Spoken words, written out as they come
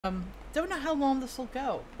Don't know how long this will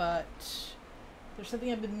go, but there's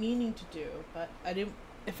something I've been meaning to do, but I didn't.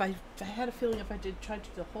 If I had a feeling if I did try to do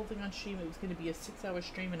the whole thing on stream, it was going to be a 6-hour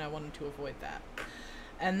stream, and I wanted to avoid that.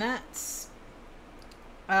 And that's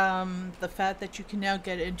the fact that you can now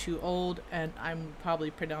get into old, and I'm probably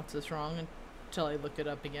pronounce this wrong until I look it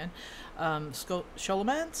up again.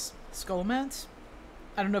 Scholomance.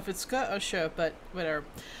 I don't know if it's Sc or Sh, but whatever.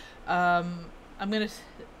 I'm gonna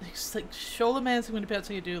it's like Scholomance. I'm gonna pronounce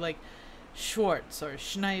how you do like Schwartz or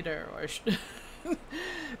Schneider or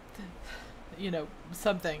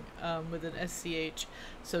something with an SCH.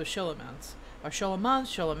 So Scholomance or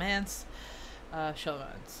Scholomance.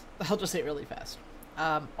 I'll just say it really fast.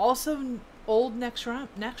 Also, Old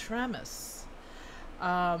Naxxramas.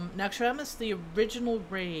 Naxxramas, the original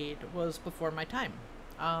raid, was before my time.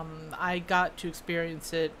 I got to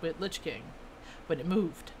experience it with Lich King when it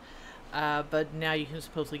moved. But now you can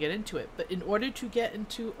supposedly get into it. But in order to get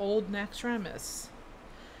into Old Naxxramas,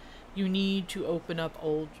 you need to open up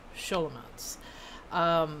Old Scholomance.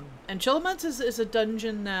 And Scholomance is a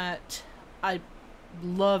dungeon that I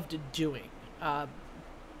loved doing,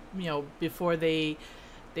 before they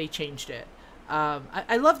changed it.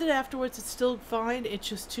 I loved it afterwards. It's still fine. It's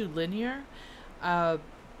just too linear. I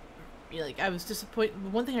was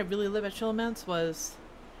disappointed. One thing I really loved about Scholomance was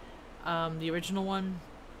the original one.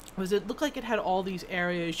 It looked like it had all these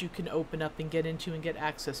areas you can open up and get into and get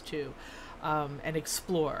access to and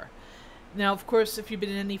explore. Now, of course, if you've been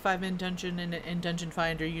in any 5-man dungeon in Dungeon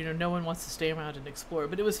Finder, no one wants to stay around and explore.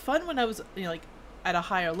 But it was fun when I was at a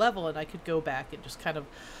higher level and I could go back and just kind of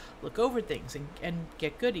look over things and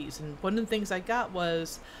get goodies. And one of the things I got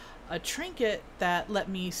was a trinket that let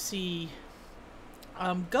me see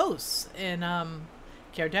ghosts in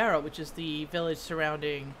Cardaro, which is the village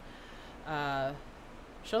surrounding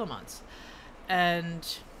Scholomance. And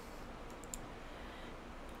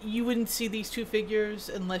you wouldn't see these two figures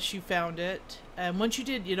unless you found it. And once you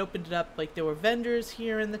did, it opened it up. Like, there were vendors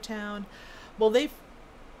here in the town. Well,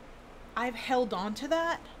 I've held on to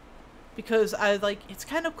that because it's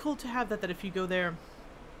kind of cool to have that if you go there,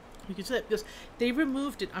 you can see it, because they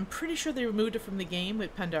removed it. I'm pretty sure they removed it from the game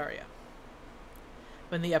with Pandaria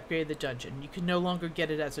when they upgraded the dungeon. You can no longer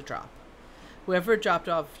get it as a drop. Whoever it dropped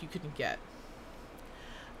off, you couldn't get.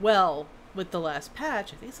 Well, with the last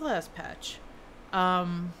patch, I think it's the last patch,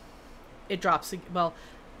 it drops. Well,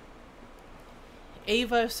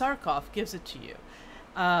 Ava Sarkov gives it to you.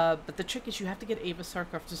 But the trick is you have to get Ava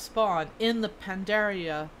Sarkov to spawn in the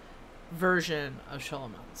Pandaria version of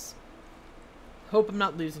Scholomance. Hope I'm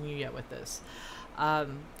not losing you yet with this.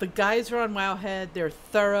 The guides are on Wowhead. They're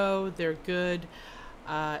thorough. They're good.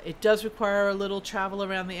 It does require a little travel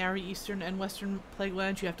around the area, Eastern and Western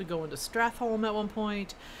Plaguelands. You have to go into Stratholme at one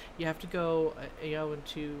point. You have to go,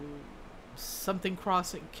 into something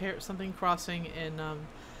crossing in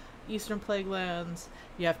Eastern Plaguelands.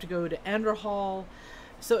 You have to go to Enderhall.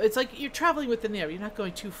 So it's like you're traveling within the area. You're not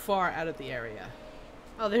going too far out of the area.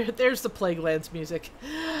 Oh, there's the Plaguelands music.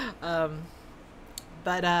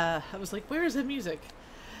 But I was like, where is the music?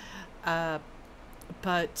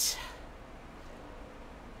 But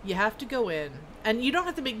you have to go in, and you don't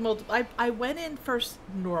have to make multiple. I went in first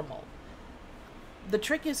normal. The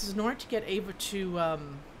trick is in order to get Ava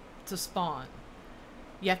to spawn,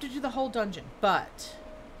 you have to do the whole dungeon, but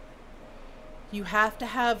you have to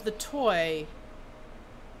have the toy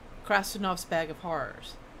Krastenov's Bag of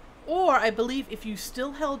Horrors. Or, I believe, if you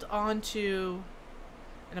still held on to,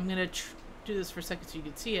 and I'm going to do this for a second so you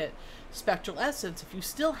can see it, Spectral Essence, if you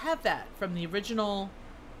still have that from the original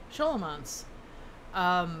Scholomance,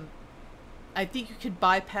 I think you could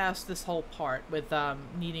bypass this whole part with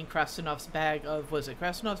needing Krastenov's Bag of,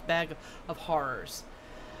 Krastenov's Bag of Horrors.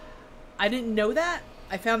 I didn't know that.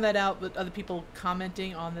 I found that out with other people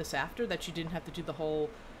commenting on this after, that you didn't have to do the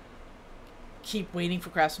whole keep waiting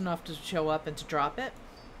for Krastenov to show up and to drop it.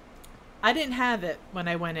 I didn't have it when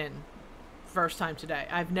I went in first time today.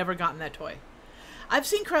 I've never gotten that toy. I've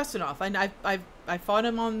seen Krastenov. I fought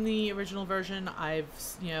him on the original version. I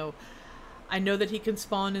know that he can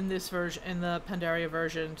spawn in this version, in the Pandaria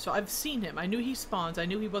version. So I've seen him. I knew he spawns. I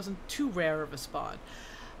knew he wasn't too rare of a spawn.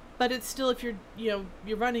 But it's still, if you're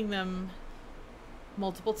running them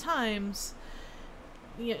multiple times,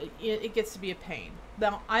 it gets to be a pain.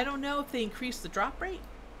 Now, I don't know if they increase the drop rate.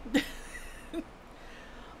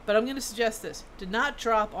 But I'm going to suggest this. Did not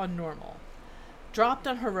drop on normal. Dropped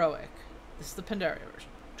on heroic. This is the Pandaria version.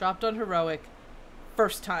 Dropped on heroic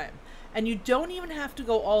first time. And you don't even have to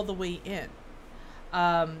go all the way in.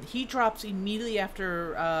 He drops immediately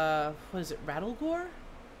after, what is it, Rattlegore?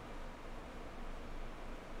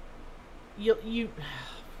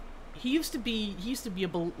 he used to be a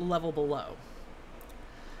level below,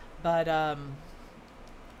 but let's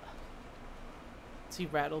see,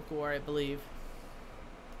 Rattlegore, I believe.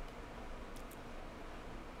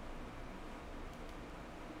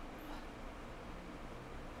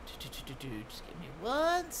 Just give me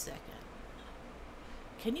 1 second.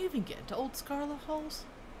 Can you even get into Old Scarlet Halls?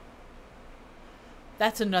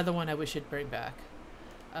 That's another one I wish I'd bring back.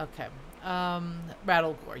 Okay.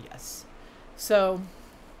 Rattlegore, yes. So,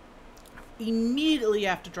 immediately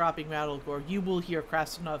after dropping Rattlegore, you will hear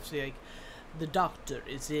Krasnov say, like, the doctor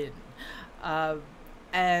is in.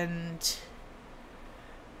 And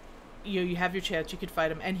you have your chance. You could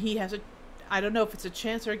fight him. And he has a... I don't know if it's a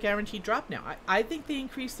chance or a guaranteed drop now. I think they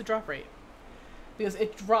increased the drop rate. Because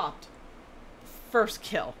it dropped first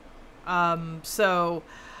kill. So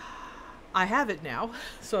I have it now.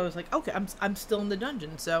 So I was like, okay, I'm still in the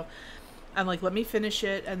dungeon. So I'm like, let me finish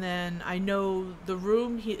it. And then I know the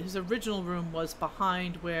room, his original room was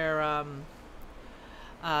behind where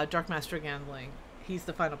Dark Master Gambling. He's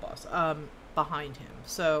the final boss. Behind him.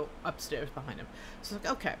 So upstairs behind him. So it's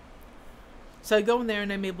like, okay. So I go in there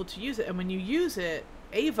and I'm able to use it. And when you use it,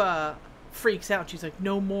 Ava freaks out. She's like,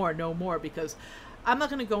 no more, no more. Because I'm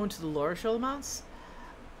not going to go into the lore of Scholomance,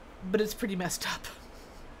 but it's pretty messed up.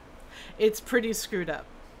 It's pretty screwed up.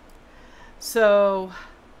 So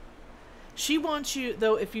she wants you,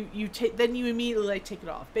 though, if you take, then you immediately like take it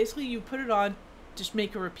off. Basically, you put it on, just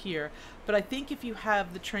make her appear. But I think if you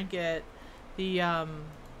have the trinket, the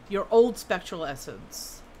your old spectral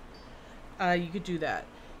essence, you could do that.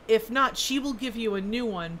 If not, she will give you a new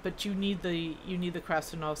one, but you need the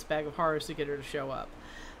Krastenov's Bag of Horrors to get her to show up.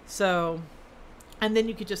 So, and then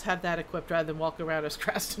you could just have that equipped rather than walk around as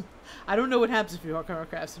Krasten. I don't know what happens if you walk around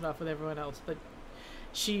Krastenov with everyone else, but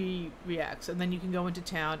she reacts. And then you can go into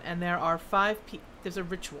town, and there are there's a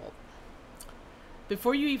ritual.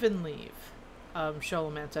 Before you even leave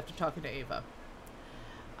Scholomance, after talking to Ava,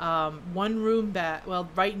 one room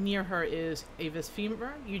right near her is Ava's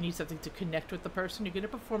femur. You need something to connect with the person. You're going to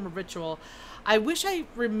perform a ritual. I wish I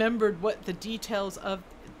remembered what the details of,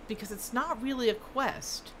 because it's not really a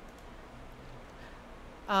quest.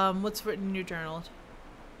 What's written in your journal?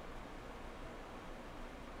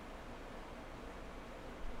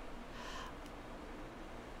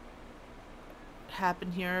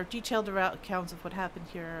 Happened here. Detailed accounts of what happened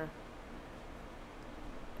here.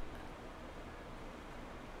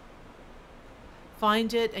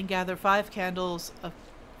 Find it and gather 5 candles of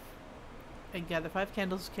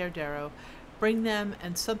Cardero. Bring them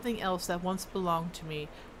and something else that once belonged to me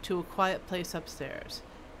to a quiet place upstairs.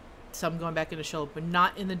 So I'm going back into Scholo, but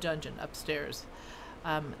not in the dungeon, upstairs.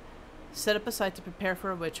 Set up a site to prepare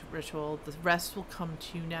for a ritual. The rest will come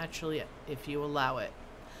to you naturally if you allow it.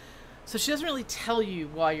 So she doesn't really tell you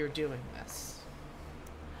why you're doing this.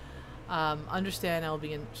 Understand I'll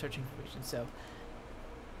begin searching for information. So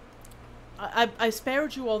I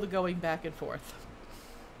spared you all the going back and forth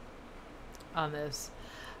on this.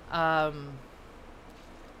 I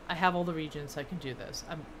have all the regions, so I can do this.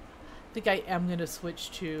 I think I am going to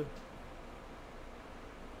switch to...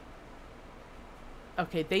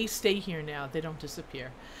 Okay, they stay here now. They don't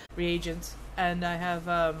disappear. Reagents. And I have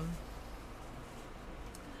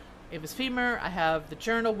Ava's femur. I have the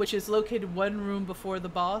journal, which is located one room before the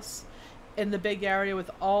boss in the big area with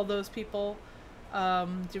all those people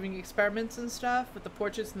doing experiments and stuff with the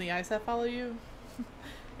portraits and the eyes that follow you.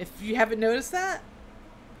 If you haven't noticed that,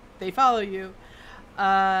 they follow you.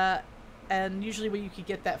 And usually when you could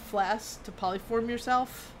get that flask to polyform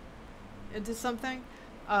yourself into something.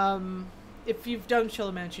 If you've done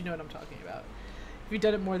Scholomance, you know what I'm talking about. If you've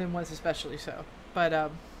done it more than once, especially so.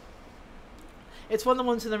 But it's one of the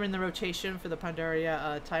ones that are in the rotation for the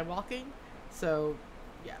Pandaria time walking. So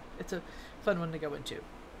yeah, it's a fun one to go into.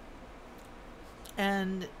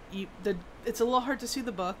 And it's a little hard to see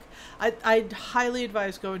the book. I'd highly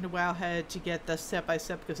advise going to Wowhead to get the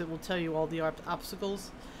step-by-step, because it will tell you all the obstacles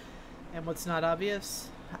and what's not obvious.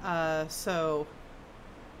 So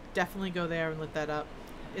definitely go there and look that up.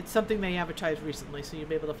 It's something they advertised recently, so you'll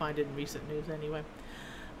be able to find it in recent news anyway.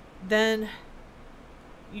 Then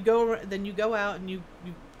you go out and you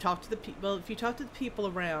talk to the people. Well, if you talk to the people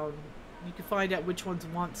around, you can find out which ones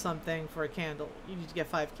want something for a candle. You need to get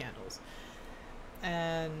 5 candles.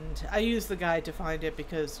 And I use the guide to find it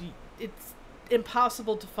because it's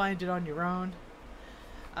impossible to find it on your own.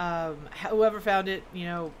 Whoever found it, you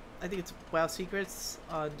know, I think it's WoW Secrets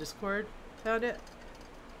on Discord found it.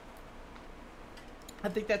 I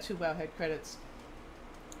think that's who WoW had credits.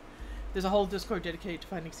 There's a whole Discord dedicated to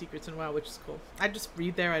finding secrets in WoW, which is cool. I just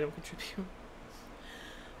read there, I don't contribute.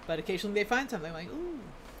 But occasionally they find something like, ooh.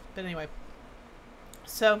 But anyway.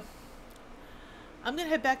 So I'm gonna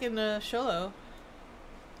head back into Scholo.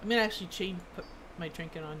 I'm gonna actually put my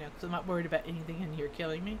trinket on now because I'm not worried about anything in here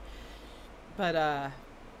killing me. But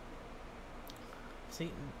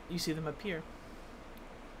see, you see them up here.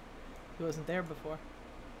 He wasn't there before.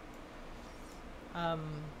 I'm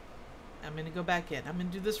gonna go back in. I'm gonna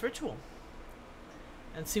do this ritual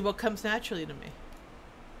and see what comes naturally to me.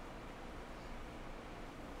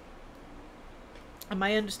 And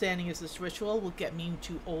my understanding is this ritual will get me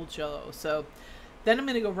to Old Scholo. So then I'm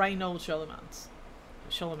gonna go right in Old Scholomance.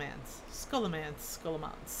 Scholomance.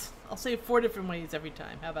 I'll say it 4 different ways every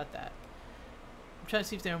time. How about that? I'm trying to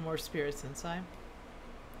see if there are more spirits inside.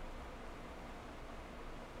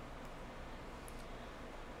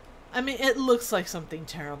 I mean, it looks like something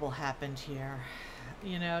terrible happened here.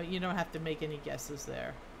 You know, you don't have to make any guesses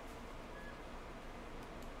there.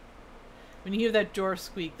 When you hear that door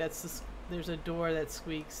squeak, there's a door that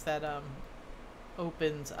squeaks that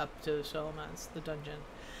opens up to Scholomance, the dungeon.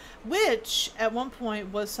 Which, at one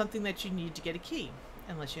point, was something that you need to get a key,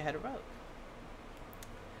 unless you had a rogue.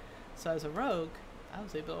 So as a rogue, I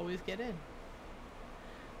was able to always get in.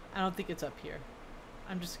 I don't think it's up here.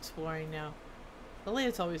 I'm just exploring now. The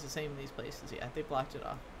layout's always the same in these places. Yeah, they blocked it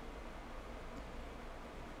off.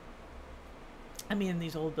 I mean, in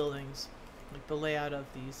these old buildings, like the layout of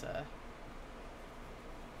these,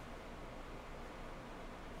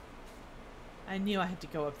 I knew I had to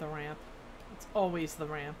go up the ramp. It's always the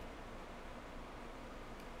ramp.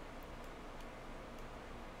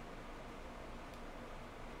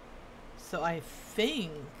 So I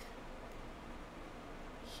think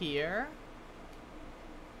here,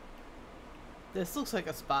 this looks like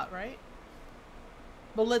a spot, right?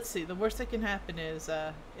 Well, let's see. The worst that can happen is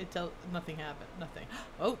nothing happened. Nothing.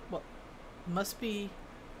 Oh, well, must be.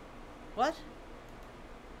 What?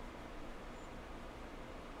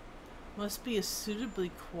 Must be a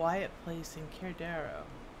suitably quiet place in Cardero.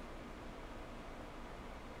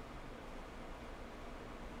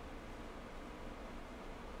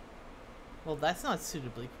 Well, that's not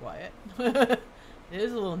suitably quiet. It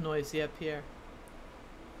is a little noisy up here.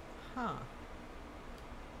 Huh.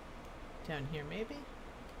 Down here, maybe?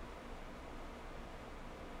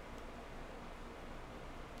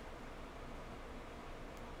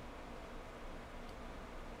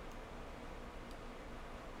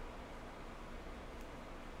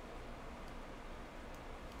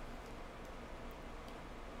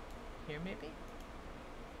 Here, maybe?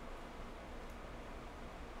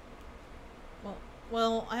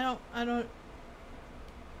 Well, I don't.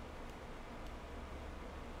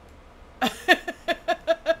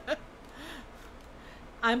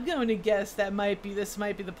 I'm going to guess this might be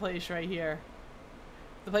the place right here.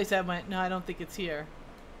 The place I went. No, I don't think it's here.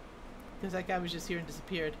 Because that guy was just here and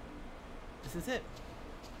disappeared. This is it.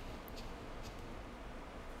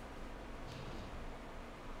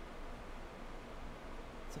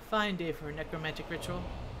 It's a fine day for a necromantic ritual.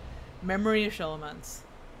 Memory of Scholomance.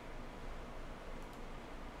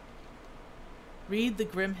 Read the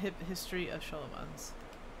grim history of Scholomance.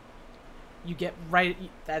 You get right.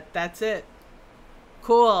 That's it.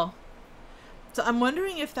 Cool. So I'm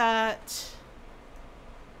wondering if that.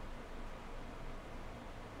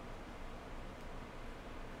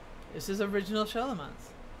 This is original Scholomance.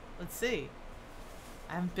 Let's see.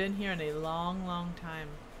 I haven't been here in a long, long time.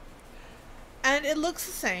 And it looks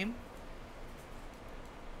the same.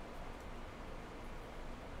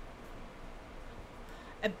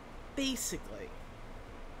 And basically,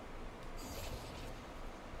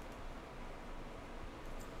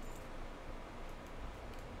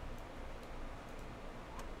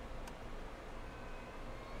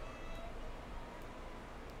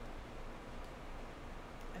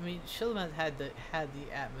 I mean, Scholomance had the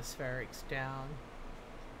atmospherics down.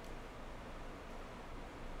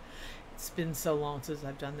 It's been so long since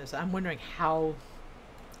I've done this. I'm wondering how.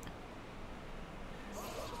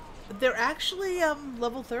 They're actually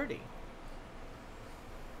level 30.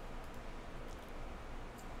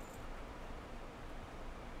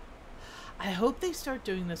 I hope they start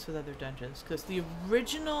doing this with other dungeons, because the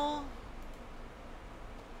original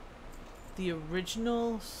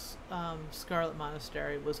Scarlet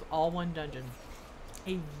Monastery was all one dungeon.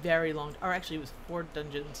 A very long, or actually it was 4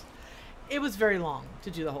 dungeons. It was very long to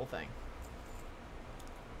do the whole thing.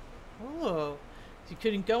 Oh, you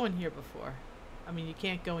couldn't go in here before. I mean, you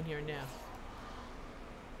can't go in here now.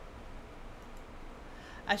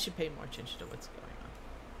 I should pay more attention to what's going on.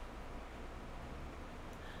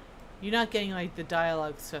 You're not getting like the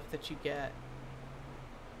dialogue stuff that you get.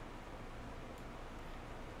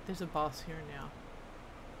 There's a boss here now.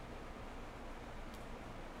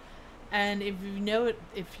 And if you know it,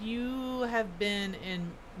 if you have been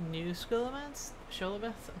in New Scholomance,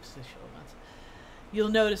 you'll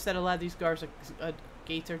notice that a lot of these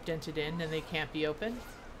gates are dented in and they can't be opened.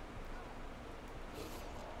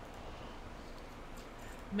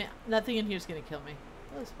 Man, nothing in here is gonna kill me.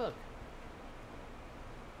 Oh, this book.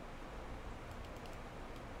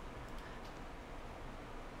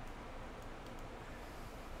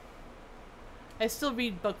 I still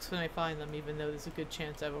read books when I find them, even though there's a good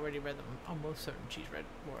chance I've already read them. I'm almost certain she's read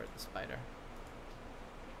War of the Spider.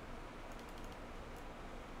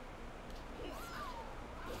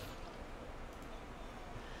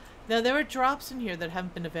 Now, there are drops in here that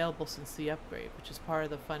haven't been available since the upgrade, which is part of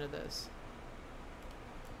the fun of this.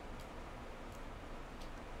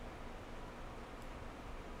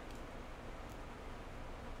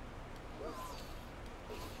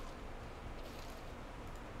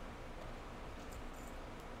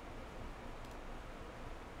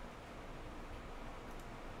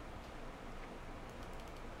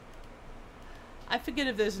 I forget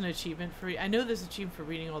if there's an achievement for... I know there's an achievement for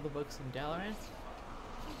reading all the books in Dalaran.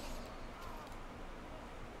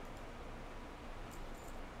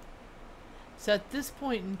 So at this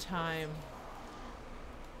point in time,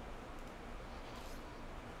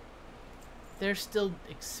 they're still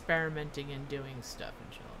experimenting and doing stuff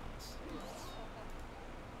in Scholo.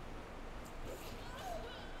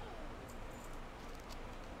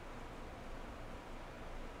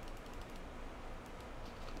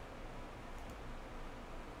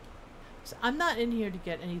 I'm not in here to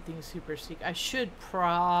get anything super secret. I should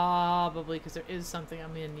probably, because there is something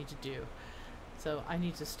I'm going to need to do. So I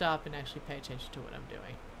need to stop and actually pay attention to what I'm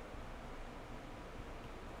doing.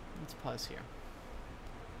 Let's pause here.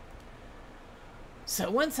 So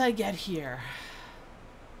once I get here...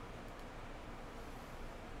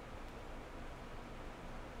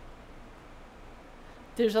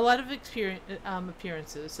 There's a lot of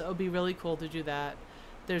appearances, so it'll be really cool to do that.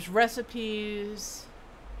 There's recipes...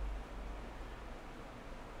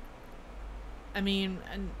 I mean,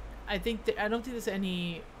 and I think I don't think there's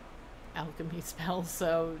any alchemy spells,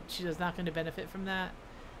 so she's not going to benefit from that.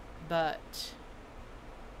 But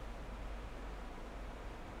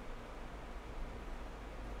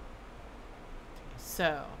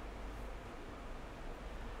so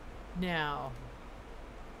now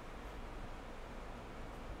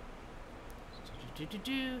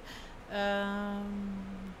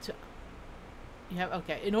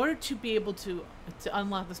okay. In order to be able to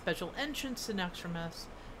unlock the special entrance to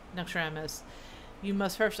Naxxramas, you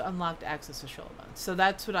must first unlock access to Scholomance. So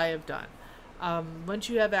that's what I have done. Once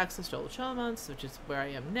you have access to Old Scholomance, which is where I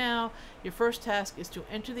am now, your first task is to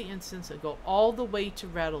enter the instance and go all the way to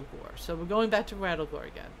Rattlegore. So we're going back to Rattlegore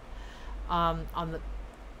again, on the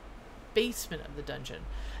basement of the dungeon.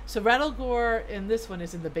 So Rattlegore in this one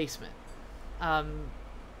is in the basement.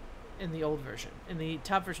 In the old version. In the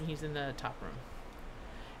top version, he's in the top room.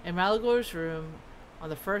 In Rattlegore's room, on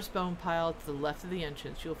the first bone pile to the left of the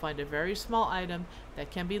entrance, you'll find a very small item that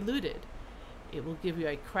can be looted. It will give you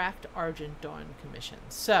a cracked Argent Dawn commission.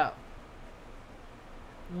 So,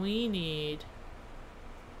 we need...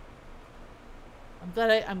 I'm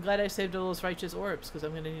glad I saved all those righteous orbs, because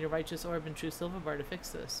I'm going to need a righteous orb and true silver bar to fix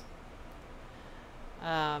this.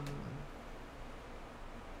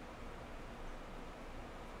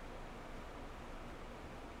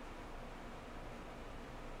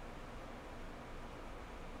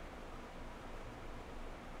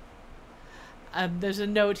 There's a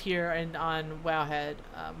note here on Wowhead,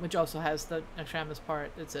 which also has the Naxxramas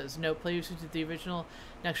part that says, "Note: players who did the original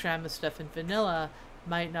Naxxramas stuff in vanilla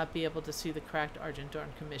might not be able to see the cracked Argent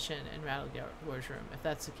Dawn commission in Rattlegore's room. If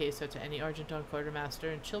that's the case, go to any Argent Dawn quartermaster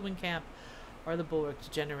in Chilwyn Camp or the Bulwark to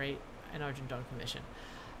generate an Argent Dawn commission."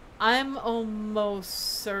 I'm almost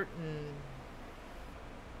certain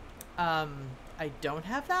I don't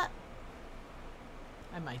have that.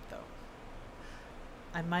 I might, though.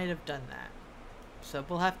 I might have done that. So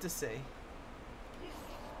we'll have to see.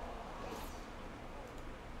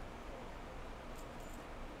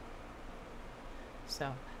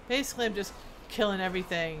 So basically I'm just killing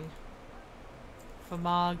everything for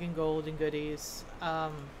Mog and gold and goodies.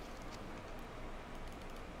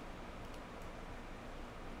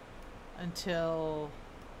 Until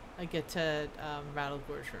I get to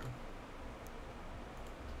Rattlegore's room.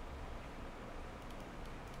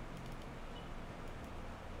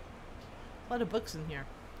 A lot of books in here.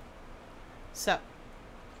 So,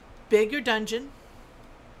 bigger dungeon.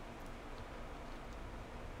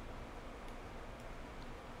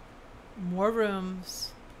 More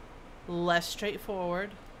rooms. Less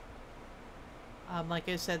straightforward. Like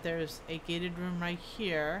I said, there's a gated room right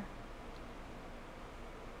here.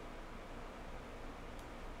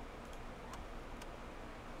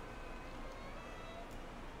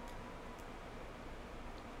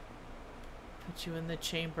 Put you in the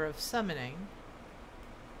Chamber of Summoning.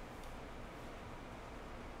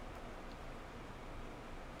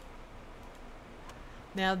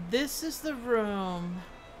 Now this is the room.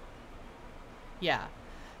 Yeah.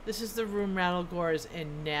 This is the room Rattlegore is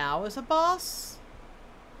in now as a boss.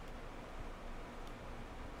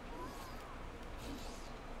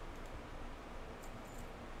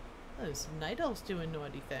 Oh, there's some night elves doing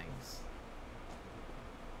naughty things.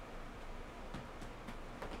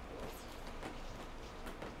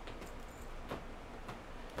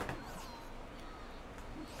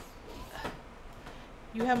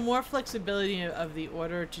 You have more flexibility of the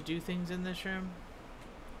order to do things in this room.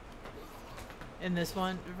 In this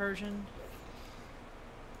one version.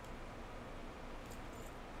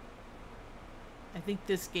 I think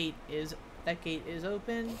this gate is, that gate is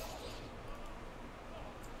open.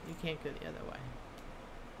 You can't go the other way.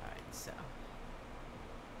 Alright, so.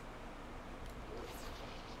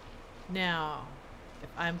 Now, if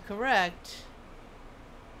I'm correct,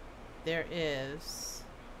 there is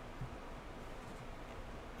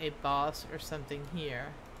a boss or something here.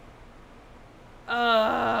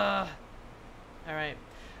 Alright.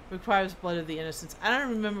 Requires blood of the innocents. I don't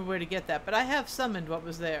remember where to get that, but I have summoned what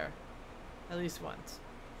was there. At least once.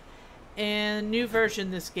 And new version,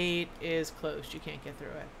 this gate is closed. You can't get through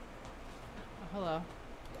it. Oh, hello.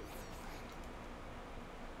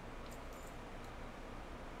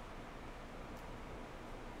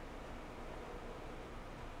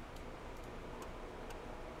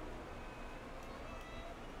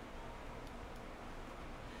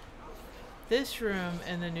 This room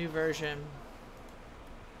in the new version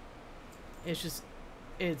is just,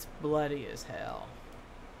 it's bloody as hell.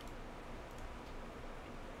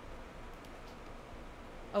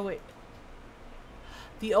 Oh wait.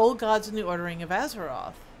 The old gods in the ordering of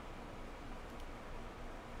Azeroth.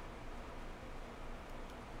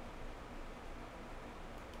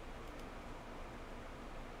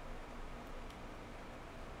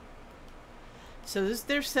 So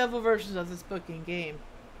there's several versions of this book in game.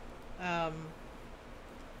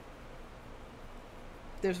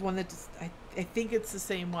 There's one that just, I think it's the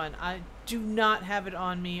same one. I do not have it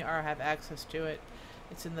on me or have access to it.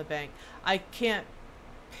 It's in the bank. I can't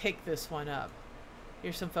pick this one up.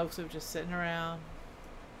 Here's some folks who are just sitting around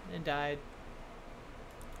and died.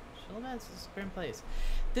 Scholomance is a grim place.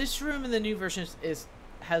 This room in the new version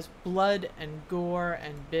has blood and gore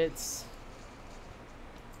and bits.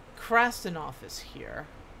 Krasnov is here.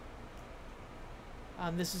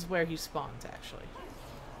 This is where he spawns, actually.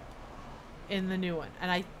 In the new one.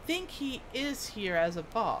 And I think he is here as a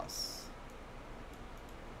boss.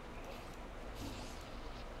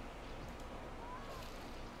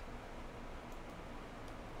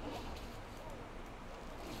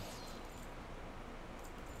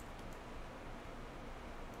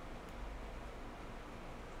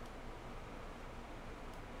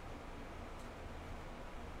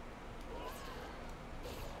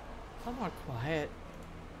 I'm more quiet.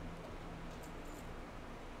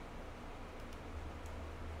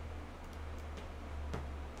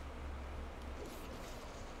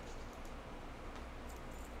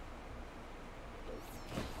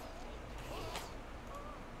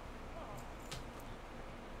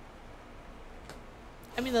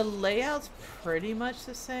 I mean, the layout's pretty much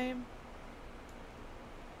the same.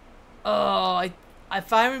 Oh,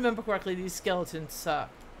 if I remember correctly, these skeletons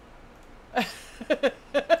suck.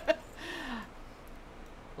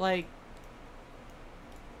 Like,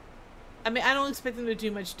 I mean, I don't expect them to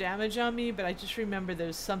do much damage on me, but I just remember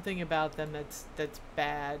there's something about them that's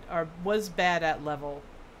bad, or was bad at level.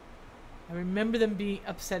 I remember them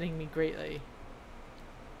upsetting me greatly.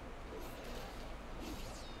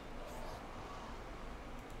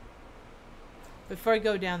 Before I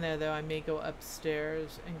go down there, though, I may go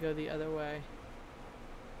upstairs and go the other way.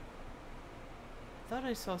 I thought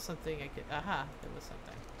I saw something I could... Aha, there was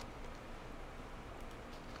something.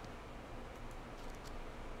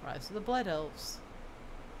 Rise of the Blood Elves.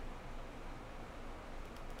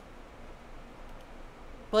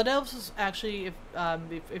 Blood Elves is actually,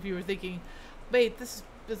 if you were thinking, wait, is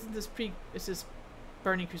this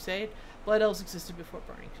Burning Crusade? Blood Elves existed before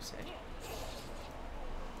Burning Crusade.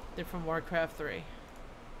 They're from Warcraft 3.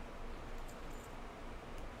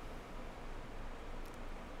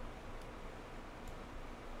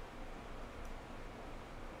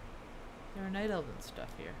 There are night elves and stuff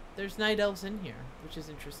here. There's night elves in here, which is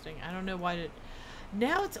interesting. I don't know why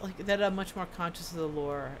now it's like that I'm much more conscious of the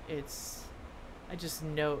lore. I just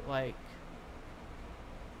note like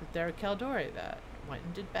that there are Caldori that went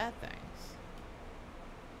and did bad things.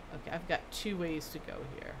 Okay, I've got 2 ways to go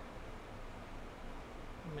here.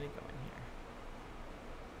 I'm gonna go in here.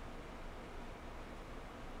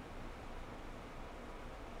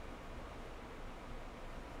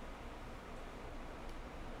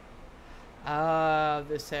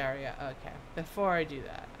 this area. Okay. Before I do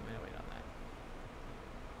that, I'm gonna wait on that.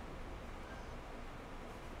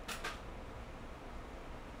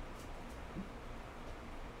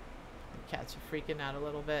 The cats are freaking out a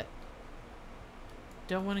little bit.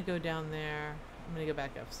 Don't want to go down there. I'm gonna go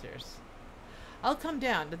back upstairs. I'll come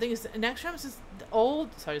down. The thing is, Naxxramas is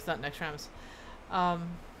old. Sorry, it's not Naxxramas.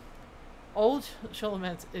 Old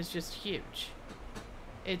Scholomance is just huge.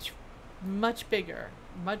 It's much bigger,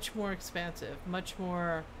 much more expansive, much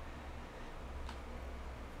more.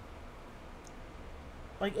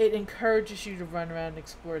 Like, it encourages you to run around and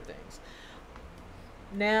explore things.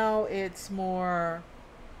 Now it's more.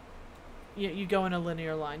 You go in a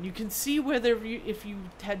linear line. You can see where if you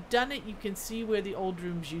had done it, you can see where the old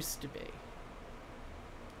rooms used to be.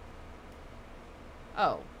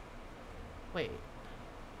 Oh. Wait.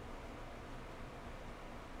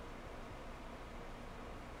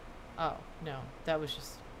 Oh, no. That was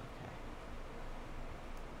just...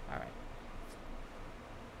 Okay. Alright.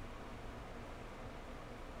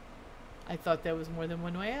 I thought there was more than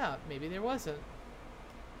one way out. Maybe there wasn't.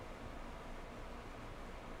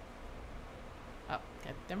 Oh,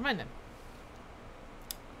 okay. Never mind then.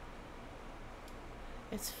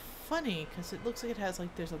 It's funny, because it looks like it has,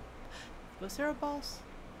 like, there's a... Was there a boss?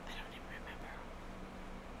 I don't even remember.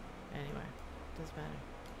 Anyway, doesn't matter.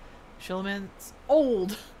 Scholomance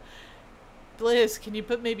old! Bliss, can you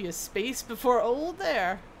put maybe a space before old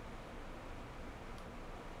there?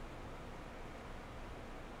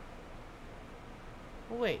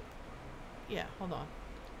 Oh, wait. Yeah, hold on.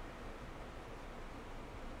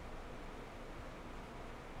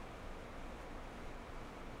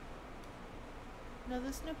 No,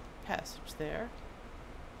 there's no passage there.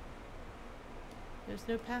 There's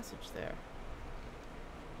no passage there.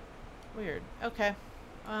 Weird. Okay.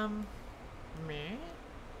 Me?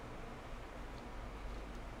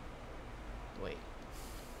 Wait.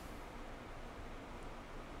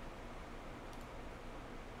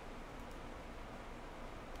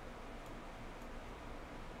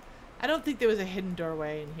 I don't think there was a hidden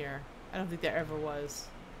doorway in here. I don't think there ever was.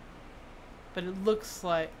 But it looks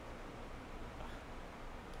like...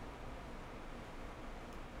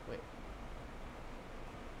 Wait.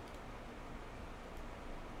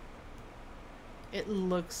 It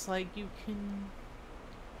looks like you can...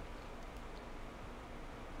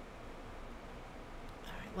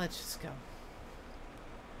 Alright, let's just go.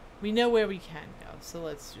 We know where we can go, so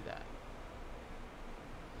let's do that.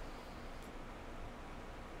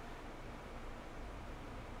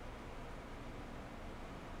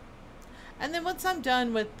 And then once I'm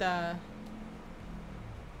done with the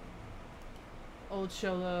Old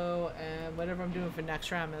Scholo and whatever I'm doing for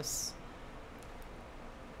Naxxramas,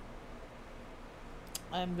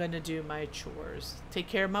 I'm gonna do my chores, take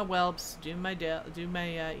care of my whelps, do my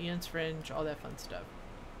Ian's Fringe, all that fun stuff.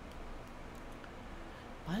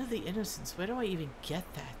 Blood of the Innocents. Where do I even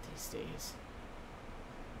get that these days?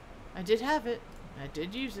 I did have it. I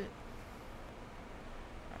did use it.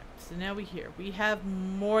 So now we have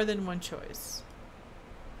more than one choice.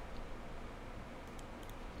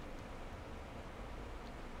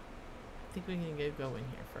 I think we can go in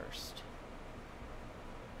here first.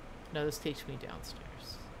 No, this takes me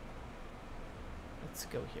downstairs. Let's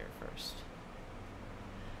go here first.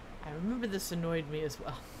 I remember this annoyed me as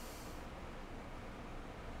well.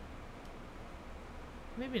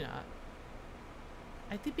 Maybe not.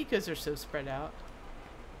 I think because they're so spread out.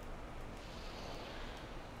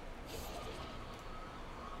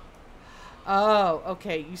 Oh,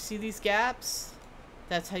 okay. You see these gaps?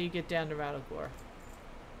 That's how you get down to Rattlegore.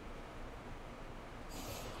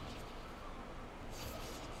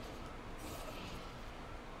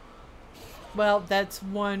 Well, that's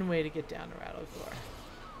one way to get down to Rattlegore.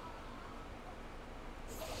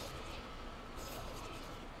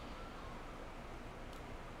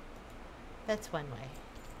 That's one way.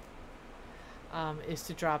 Is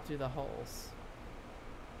to drop through the holes.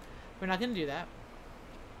 We're not going to do that.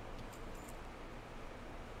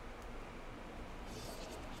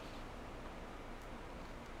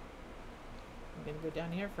 I'm going to go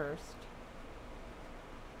down here first.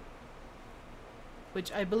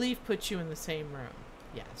 Which I believe puts you in the same room.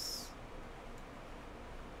 Yes.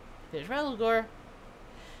 There's Rattlegore.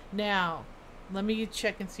 Now, let me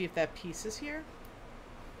check and see if that piece is here.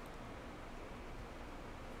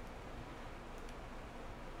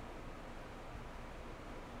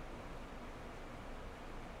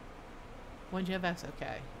 When you have access,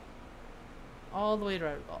 okay. All the way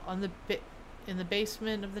to on the in the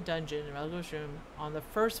basement of the dungeon in Rattlegore's room, on the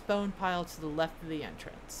first bone pile to the left of the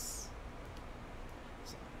entrance.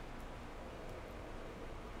 So.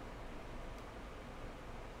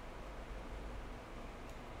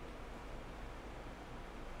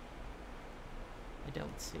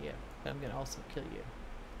 don't see it, but I'm gonna also kill you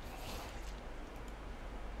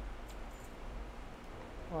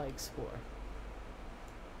while I explore.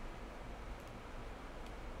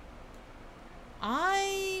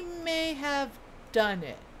 I may have done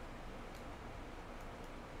it.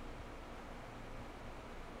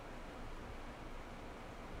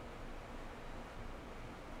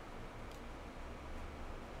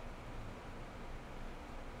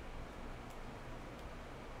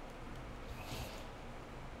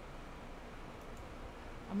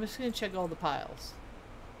 I'm just gonna check all the piles.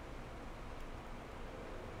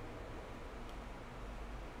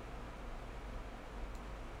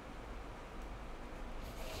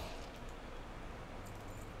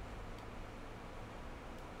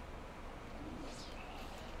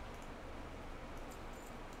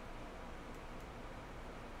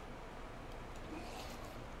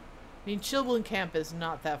 I mean, Chilblain Camp is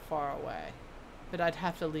not that far away, but I'd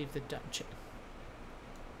have to leave the dungeon.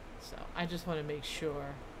 So I just want to make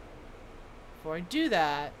sure before I do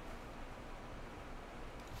that,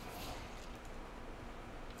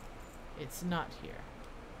 it's not here.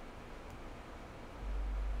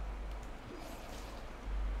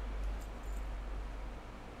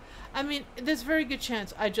 I mean, there's a very good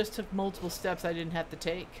chance I just took multiple steps I didn't have to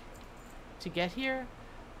take to get here,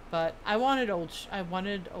 but I wanted Old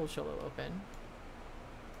Scholo open.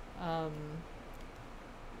 A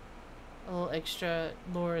little extra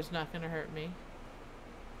lore is not going to hurt me.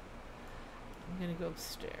 I'm going to go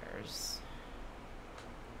upstairs.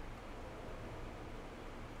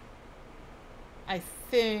 I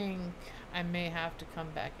think I may have to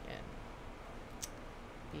come back in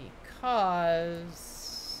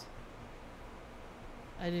because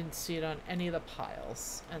I didn't see it on any of the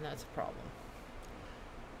piles, and that's a problem.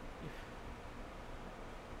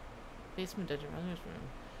 Basement dungeon, runner's room.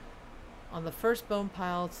 On the first bone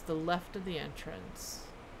pile to the left of the entrance,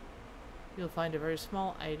 you'll find a very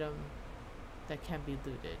small item that can be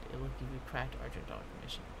looted. It will give you cracked Argent Dog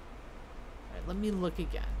commission. Alright, let me look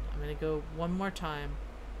again. I'm going to go one more time.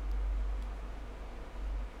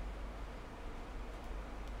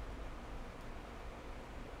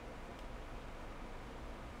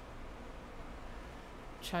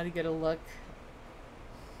 Try to get a look.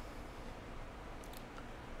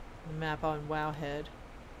 The map on Wowhead.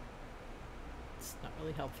 It's not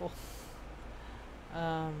really helpful.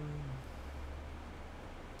 Okay,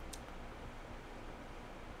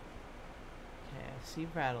 I see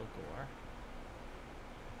Rattlegore.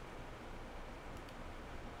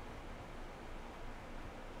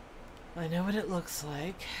 I know what it looks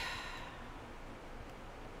like.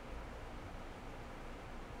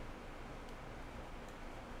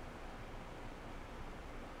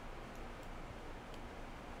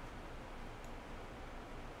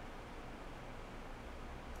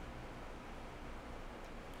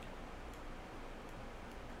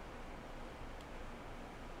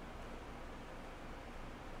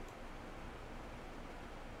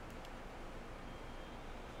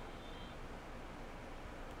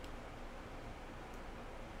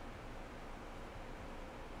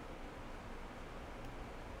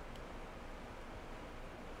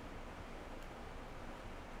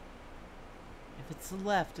 If it's the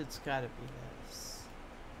left, it's gotta be this.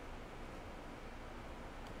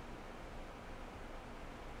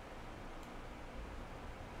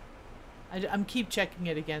 I'm keep checking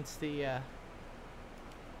it against the,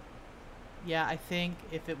 yeah, I think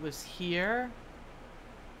if it was here...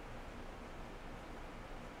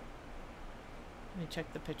 Let me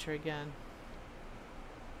check the picture again.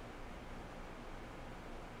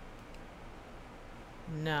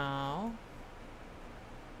 No.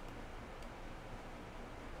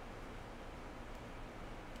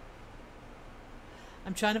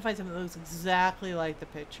 I'm trying to find something that looks exactly like the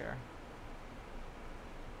picture.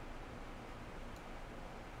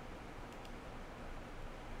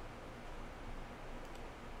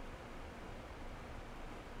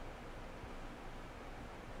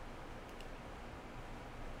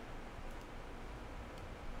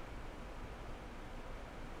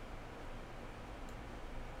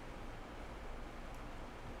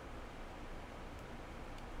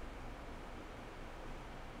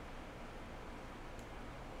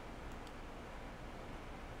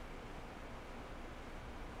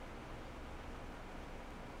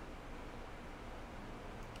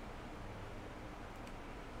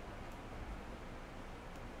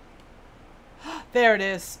 There it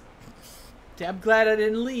is. I'm glad I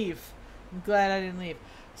didn't leave. I'm glad I didn't leave.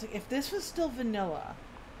 It's like, if this was still vanilla,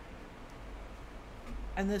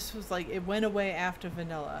 and this was like, it went away after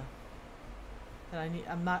vanilla, then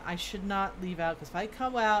I should not leave out, because if I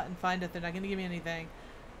come out and find that they're not going to give me anything,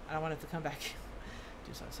 I don't want it to come back.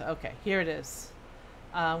 So, okay, here it is.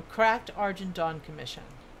 Cracked Argent Dawn Commission.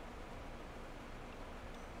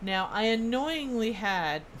 Now, I annoyingly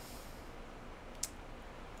had...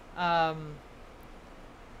 well,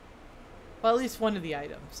 at least one of the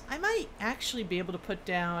items. I might actually be able to put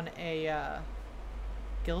down a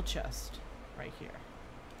guild chest right here.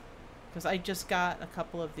 Because I just got a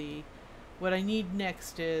couple of the... What I need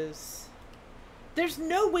next is... There's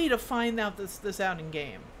no way to find out this out in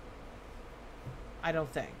game. I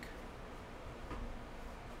don't think.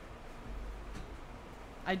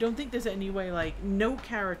 I don't think there's any way, like, no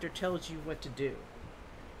character tells you what to do.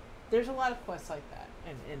 There's a lot of quests like that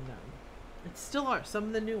in it still are. Some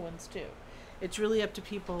of the new ones, too. It's really up to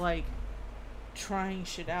people, like, trying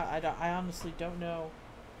shit out. I honestly don't know.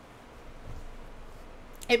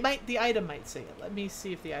 It might... The item might say it. Let me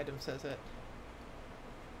see if the item says it.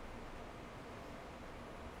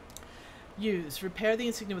 Use. Repair the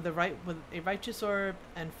insignia with a righteous orb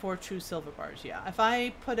and 4 true silver bars. Yeah. If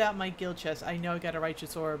I put out my guild chest, I know I got a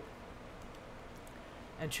righteous orb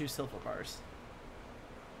and true silver bars.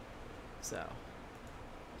 So.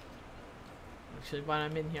 Actually, while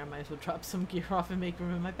I'm in here, I might as well drop some gear off and make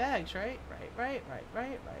room in my bags, right? Right.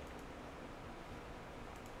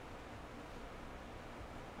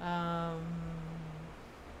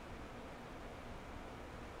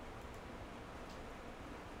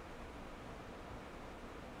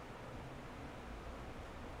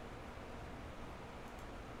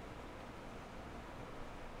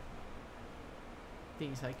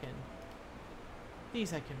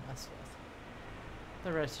 These I can mess with.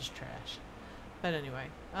 The rest is trash. But anyway,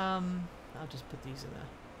 I'll just put these in the...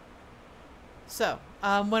 So,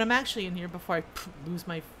 when I'm actually in here, before I lose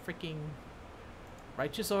my freaking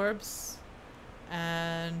righteous orbs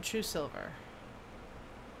and true silver.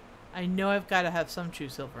 I know I've got to have some true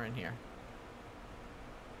silver in here.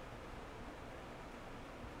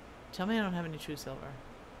 Tell me I don't have any true silver.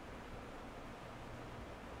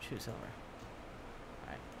 True silver.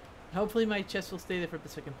 Hopefully my chest will stay there for a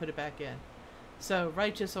bit so I can put it back in. So,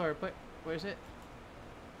 righteous orb. Where's it?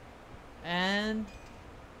 And...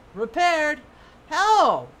 repaired!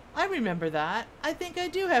 Hell! I remember that. I think I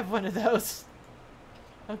do have one of those.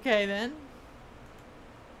 Okay, then.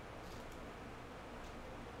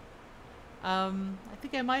 I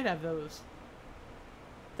think I might have those.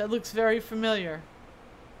 That looks very familiar.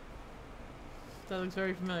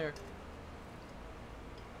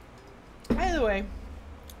 Either way,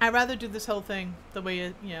 I'd rather do this whole thing the way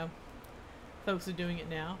it, folks are doing it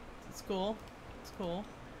now. It's cool.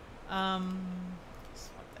 Swap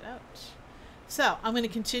that out. So, I'm going to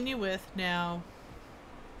continue with now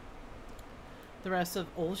the rest of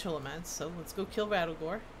Old Scholomance. So, let's go kill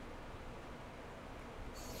Rattlegore.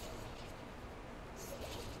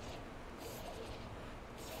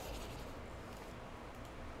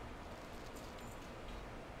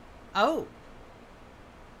 Oh!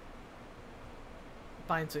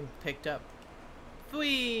 Bind's been picked up.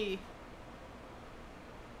 Fwee!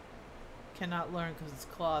 Cannot learn because it's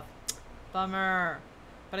cloth. Bummer.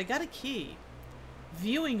 But I got a key.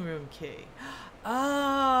 Viewing room key.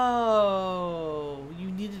 Oh!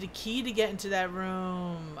 You needed a key to get into that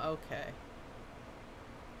room. Okay.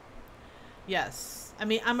 Yes. I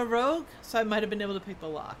mean, I'm a rogue, so I might have been able to pick the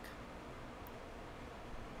lock.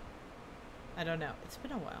 I don't know. It's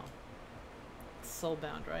been a while. It's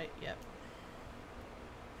soulbound, right? Yep.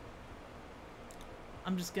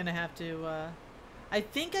 I'm just gonna have to, I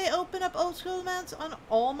think I open up Old Scholomance on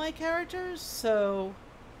all my characters, so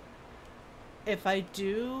if I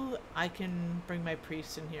do, I can bring my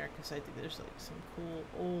priest in here, because I think there's, like, some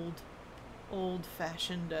cool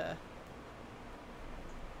old-fashioned,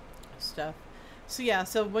 stuff. So yeah,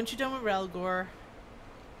 so once you're done with Rattlegore,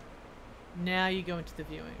 now you go into the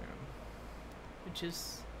viewing room, which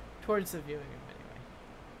is towards the viewing room anyway.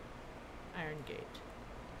 Iron Gate.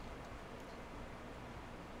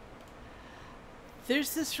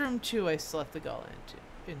 There's this room too I still have to go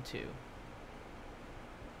into.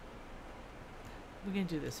 We're gonna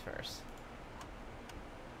do this first.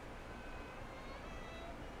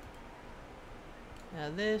 Now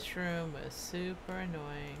this room was super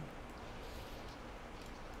annoying.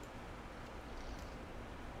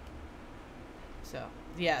 So,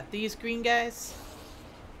 yeah, these green guys.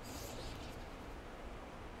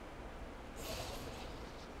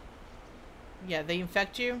 Yeah, they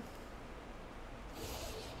infect you.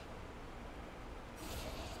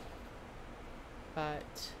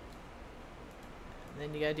 But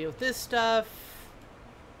then you gotta deal with this stuff.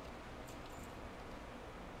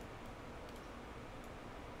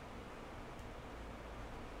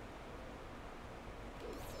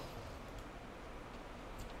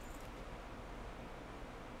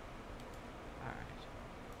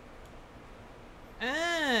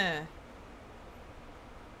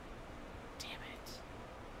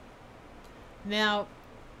 Now,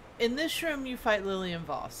 in this room, you fight Lillian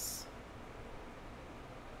Voss.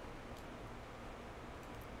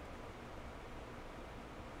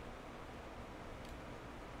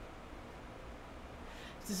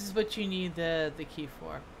 This is what you need the key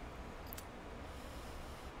for.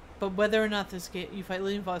 But whether or not this gate, you fight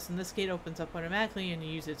Lillian Voss and this gate opens up automatically and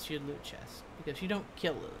you use it to your loot chest. Because you don't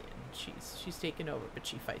kill Lillian. She's taken over, but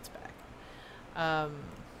she fights back.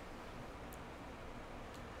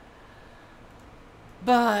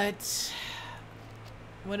 But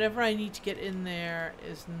whatever I need to get in there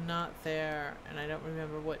is not there, and I don't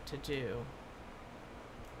remember what to do.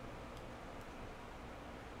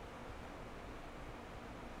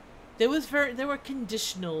 There were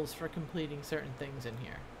conditionals for completing certain things in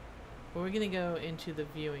here. But we're gonna go into the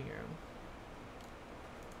viewing room.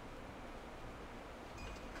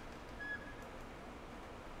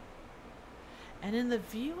 And in the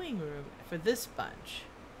viewing room for this bunch,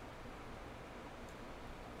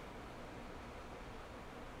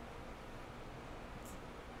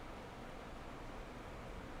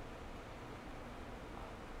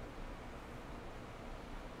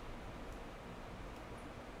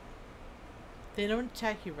 they don't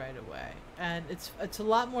attack you right away, and it's a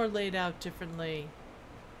lot more laid out differently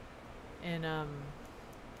in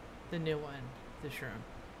the new one, this room.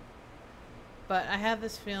 But I have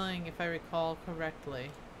this feeling, if I recall correctly,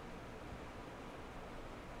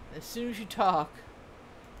 as soon as you talk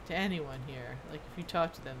to anyone here, like if you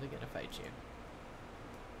talk to them, they're gonna fight you.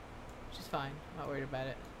 Which is fine. I'm not worried about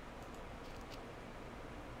it.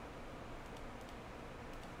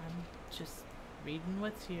 I'm just reading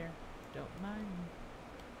what's here. Don't mind me.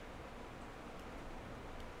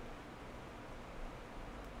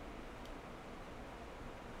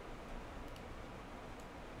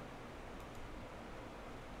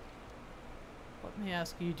 Let me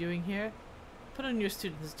ask, are you doing here? Put on your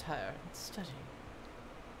student's attire and study.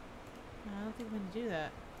 No, I don't think I'm going to do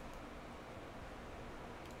that.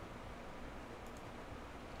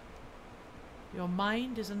 Your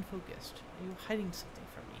mind is unfocused. Are you hiding something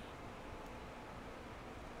from me?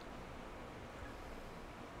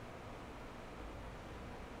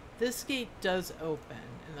 This gate does open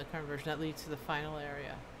in the current version. That leads to the final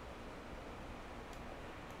area.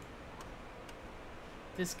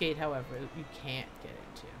 This gate, however, you can't get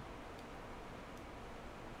into.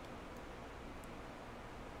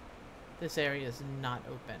 This area is not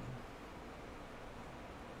open.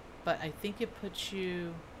 But I think it puts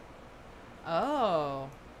you... Oh.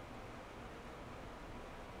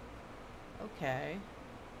 Okay.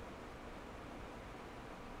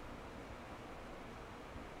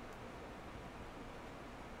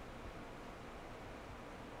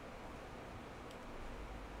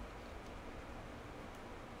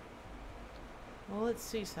 Well, let's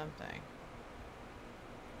see something.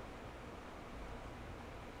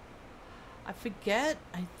 I forget.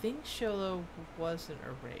 I think Scholo wasn't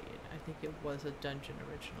a raid. I think it was a dungeon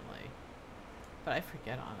originally. But I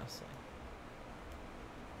forget, honestly.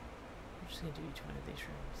 I'm just going to do each one of these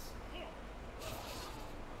rooms.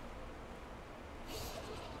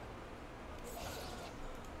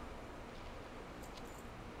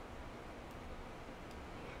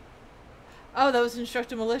 Oh, that was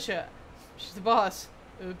Instructor Militia. She's the boss.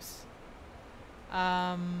 Oops.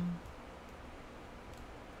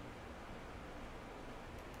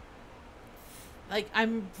 Like,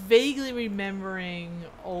 I'm vaguely remembering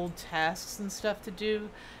old tasks and stuff to do.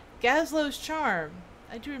 Gazlo's Charm.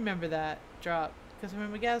 I do remember that drop, because I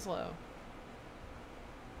remember Gazlo.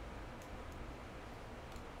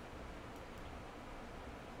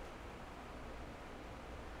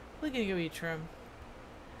 We're gonna go each room.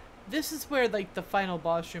 This is where, like, the final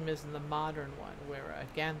boss room is in the modern one, where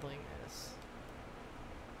Gandling is.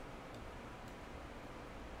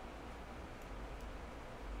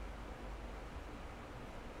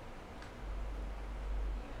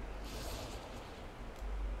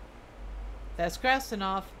 That's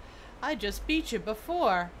Krasnov. I just beat you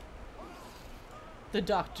before. The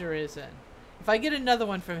doctor is in. If I get another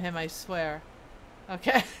one from him, I swear.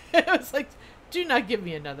 Okay. It was like, do not give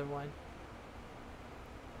me another one.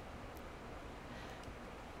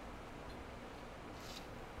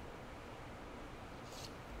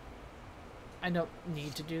 I don't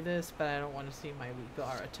need to do this, but I don't want to see my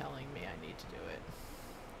Ligara telling me I need to do it.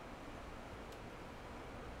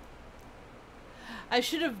 I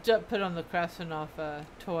should have put on the Krasnov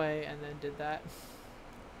toy and then did that.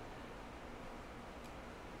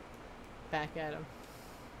 Back at him.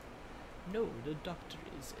 No, the doctor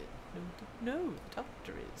is in. No, the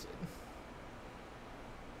doctor is in.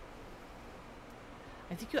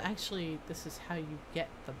 I think you actually, this is how you get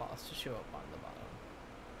the boss to show up on the bottom.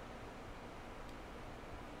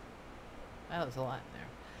 That was a lot in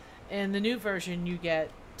there. In the new version, you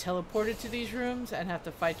get teleported to these rooms and have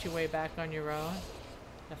to fight your way back on your own.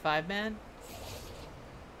 A 5-man.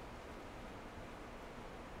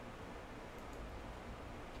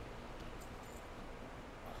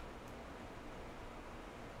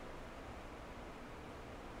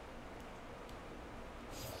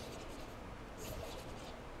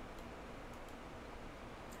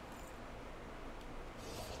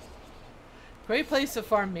 Great place to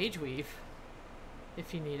farm Mage Weave,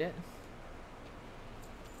 if you need it.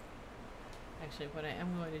 Actually, what I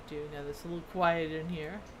am going to do, now that it's a little quiet in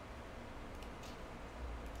here,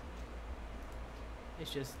 is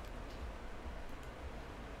just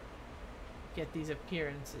get these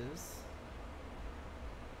appearances.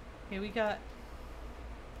 Okay, we got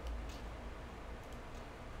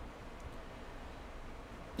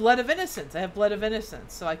Blood of Innocence. I have Blood of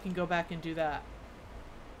Innocence, so I can go back and do that.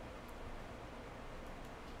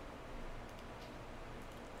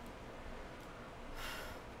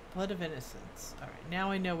 Blood of Innocence. Alright,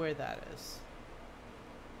 now I know where that is.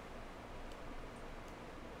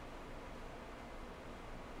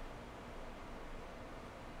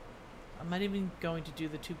 I'm not even going to do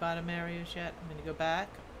the 2 bottom areas yet. I'm going to go back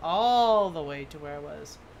all the way to where I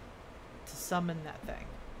was to summon that thing.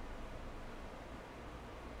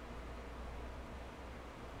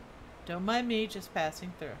 Don't mind me, just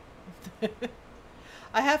passing through.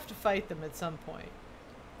 I have to fight them at some point.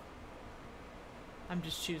 I'm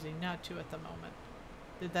just choosing not to at the moment.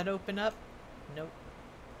 Did that open up? Nope.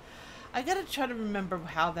 I gotta try to remember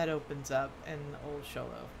how that opens up in Old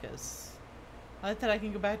Scholo, because I like that I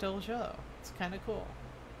can go back to Old Scholo. It's kind of cool.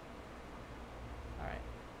 Alright.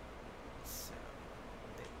 So,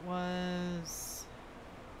 it was...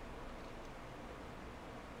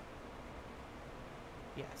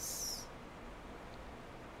 Yes.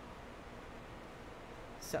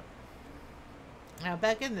 So, now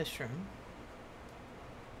back in this room.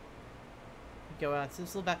 Go out to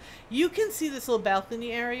this little you can see this little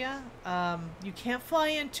balcony area. You can't fly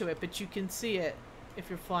into it, but you can see it if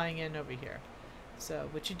you're flying in over here. So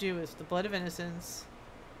what you do is the Blood of Innocence.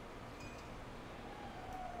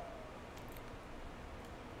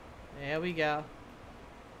 There we go.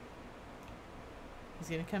 He's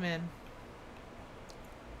gonna come in.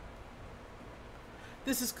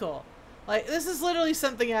 This is cool. Like, this is literally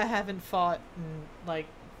something I haven't fought in, like,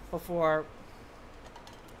 before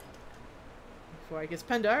I guess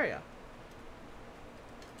Pandaria.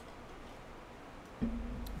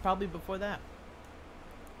 Probably before that.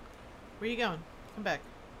 Where are you going? Come back.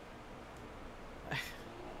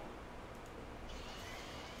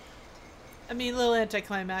 I mean, a little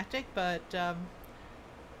anticlimactic, but it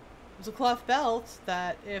was a cloth belt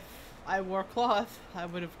that if I wore cloth, I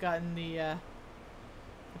would have gotten the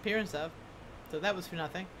appearance of. So that was for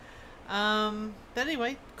nothing. But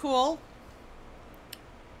anyway, cool.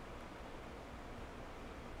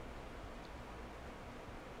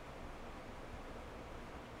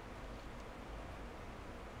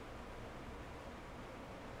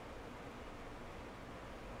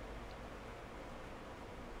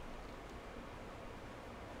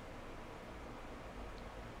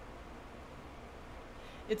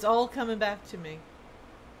 It's all coming back to me.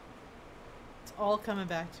 It's all coming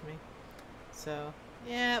back to me. So,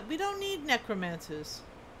 yeah, we don't need necromancers.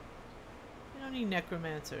 We don't need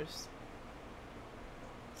necromancers.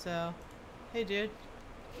 So, hey dude.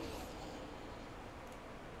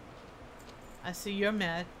 I see you're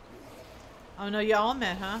mad. Oh no, you're all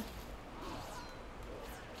mad, huh?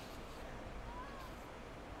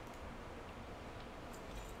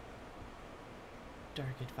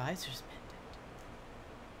 Dark Advisor's Pendant.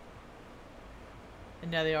 And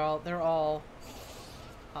now they're all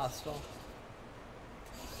hostile.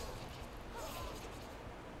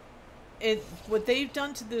 What they've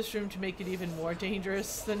done to this room to make it even more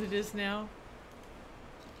dangerous than it is now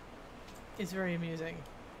is very amusing.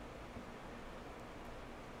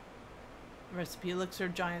 Recipe Elixir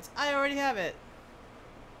Giants. I already have it.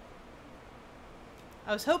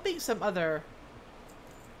 I was hoping some other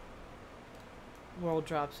world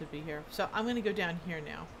drops would be here. So I'm going to go down here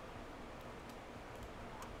now.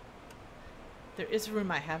 There is a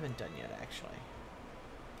room I haven't done yet, actually.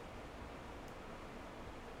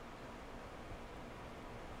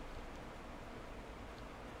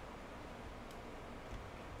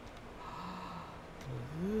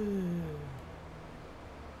 Ooh.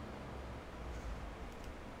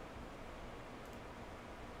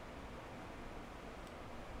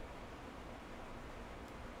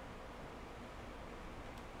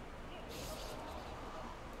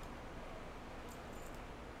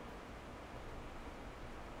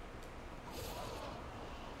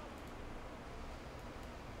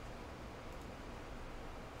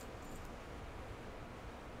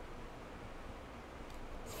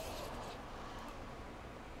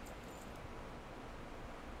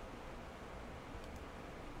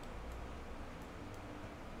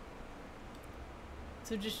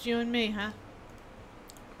 So just you and me, huh?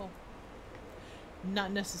 Cool.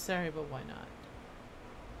 Not necessary, but why not?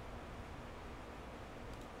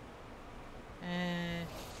 And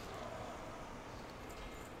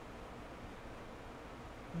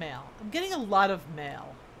mail. I'm getting a lot of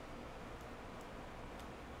mail.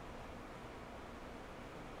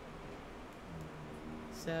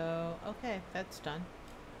 So, okay, that's done.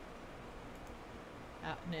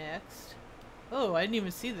 Out next. Oh, I didn't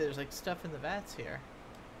even see that there's like stuff in the vats here.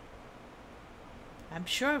 I'm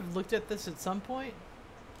sure I've looked at this at some point.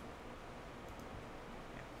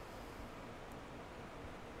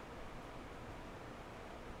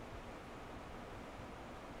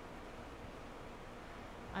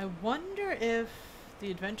 I wonder if the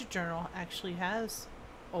Adventure Journal actually has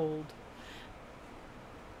old.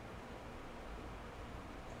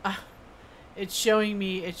 It's showing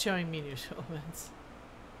me New Scholomance.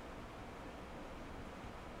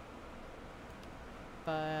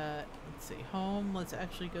 But let's see, home, let's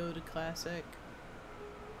actually go to classic.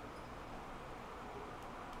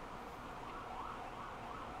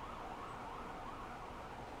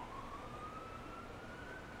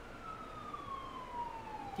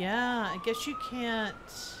 Yeah, I guess you can't.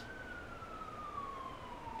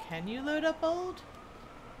 Can you load up old?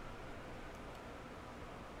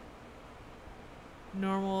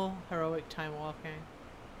 Normal, heroic time walking.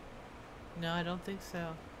 No, I don't think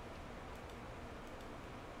so.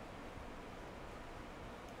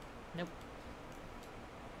 Nope.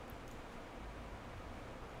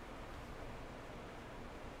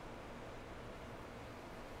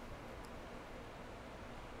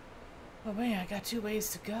 Oh wait, I got 2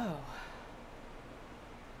 ways to go.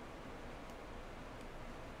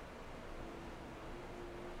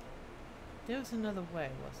 There was another way,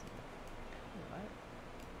 wasn't there? What?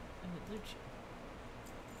 And it loot you.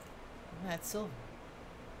 That's silver.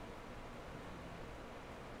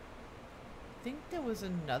 I think there was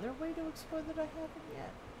another way to explore that I haven't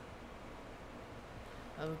yet.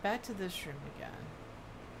 Oh, back to this room again.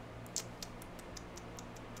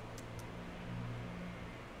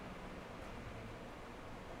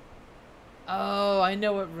 Oh, I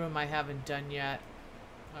know what room I haven't done yet.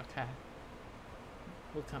 Okay.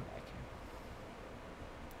 We'll come back here.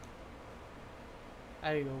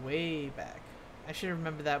 I gotta go way back. I should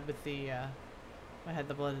remember that with the, I had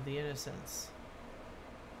the blood of the innocents.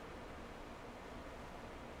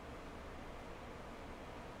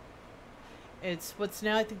 It's what's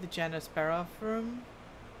now, I think, the Janus Baroff room.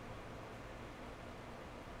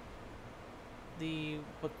 The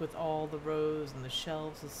book with all the rows and the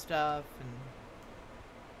shelves and stuff, and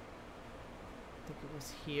I think it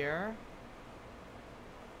was here.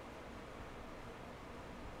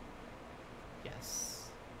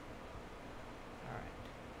 Yes. Alright.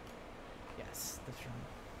 Yes, this room.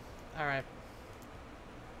 Alright.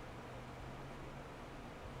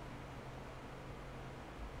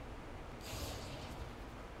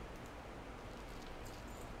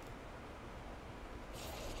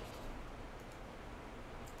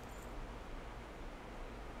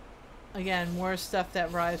 Again, more stuff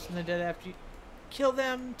that rise from the dead after you kill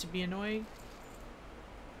them to be annoying.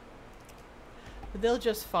 But they'll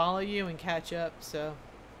just follow you and catch up, so.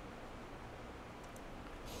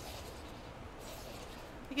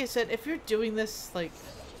 Like I said, if you're doing this, like,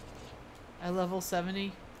 at level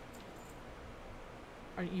 70,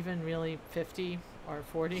 or even really 50, or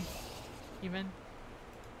 40, even,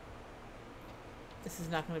 this is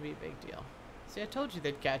not going to be a big deal. See, I told you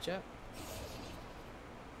they'd catch up.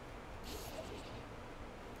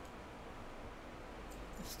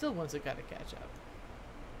 Still ones that gotta catch up.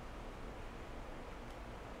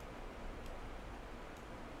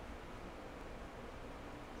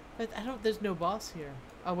 But I don't, there's no boss here.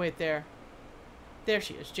 Oh wait, there. There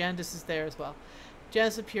she is. Jandis is there as well.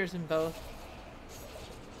 Jandis appears in both.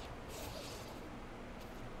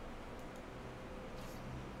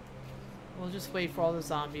 We'll just wait for all the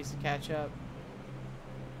zombies to catch up.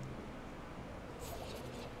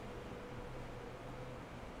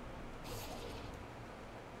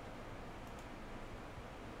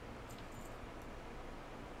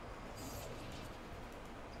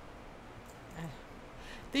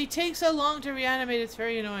 They take so long to reanimate, it's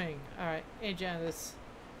very annoying. Alright, hey Janice.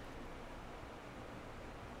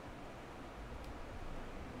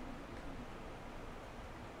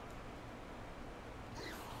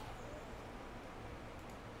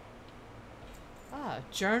 Ah,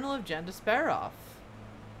 Journal of Jandis Baroff.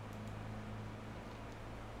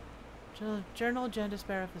 Journal of Jandis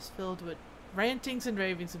Baroff is filled with rantings and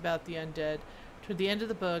ravings about the undead. Toward the end of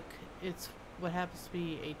the book, it's what happens to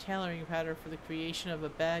be a tailoring pattern for the creation of a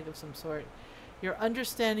bag of some sort. Your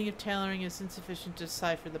understanding of tailoring is insufficient to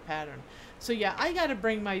decipher the pattern. So yeah, I gotta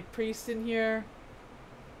bring my priest in here.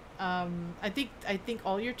 I think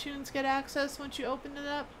all your tunes get access once you open it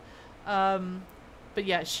up. But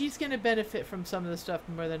yeah, she's gonna benefit from some of the stuff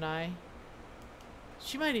more than I.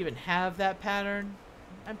 She might even have that pattern.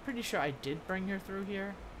 I'm pretty sure I did bring her through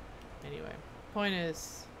here. Anyway, point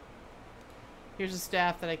is, here's a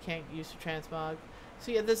staff that I can't use for transmog.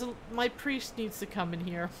 So yeah, my priest needs to come in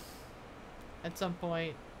here at some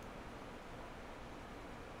point.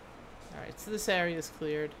 Alright, so this area is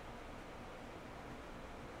cleared.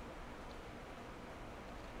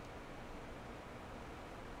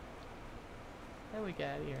 How do we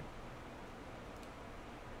get out of here?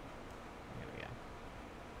 There we go.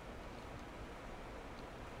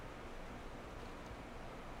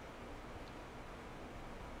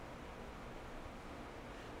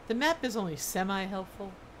 The map is only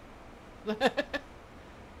semi-helpful.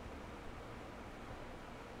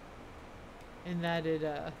 In that it,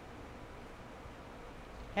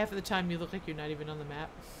 half of the time you look like you're not even on the map.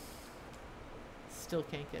 Still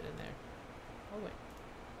can't get in there. Oh, wait.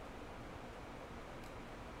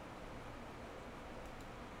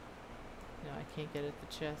 No, I can't get at the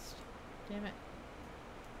chest. Damn it.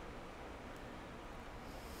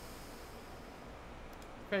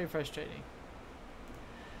 Very frustrating.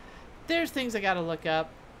 There's things I gotta look up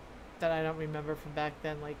that I don't remember from back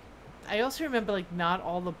then. Like, I also remember, like, not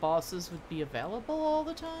all the bosses would be available all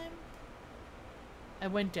the time. I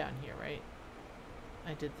went down here, right?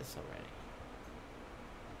 I did this already.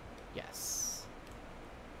 Yes.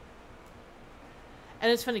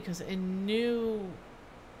 And it's funny because in New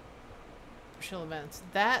Scholomance,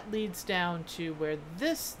 that leads down to where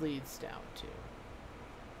this leads down to.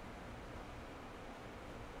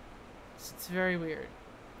 So it's very weird.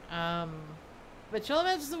 But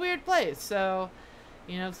Scholomance is a weird place, so,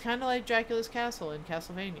 you know, it's kind of like Dracula's castle in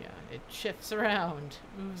Castlevania. It shifts around,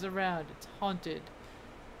 moves around, it's haunted.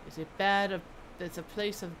 It's a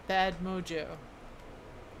place of bad mojo.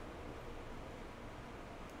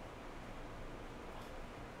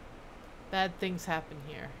 Bad things happen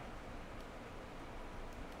here.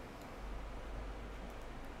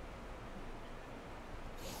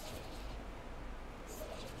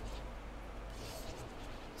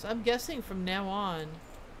 So I'm guessing from now on,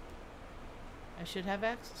 I should have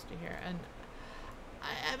access to here. And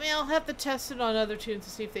I mean, I'll have to test it on other tunes to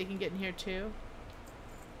see if they can get in here too.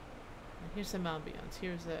 And here's some ambiance.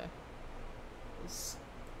 Here's a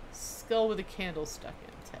skull with a candle stuck in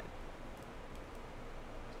its head.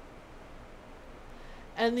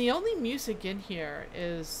 And the only music in here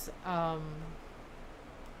is,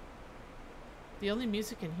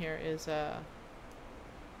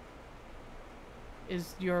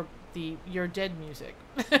 your dead music.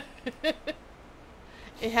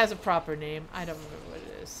 It has a proper name. I don't remember what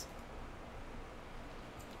it is.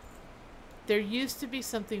 There used to be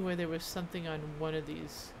something where there was something on one of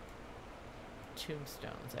these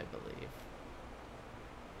tombstones, I believe.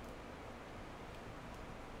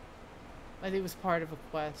 I think it was part of a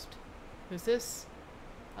quest. Who's this?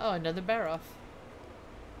 Oh, another Baroff.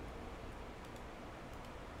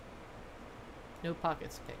 No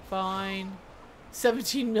pockets. Okay, fine.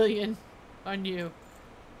 17 million on you.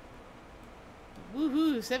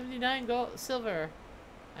 Woohoo! 79 gold, silver.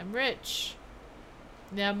 I'm rich.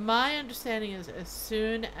 Now, my understanding is as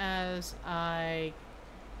soon as I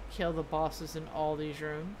kill the bosses in all these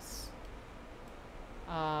rooms,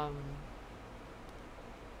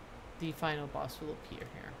 the final boss will appear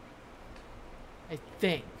here. I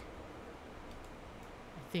think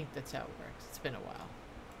that's how it works. It's been a while.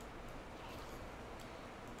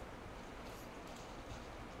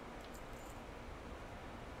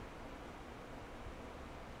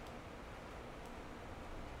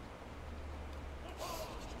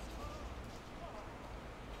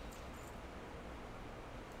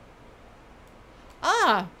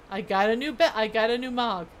 Ah! I got a new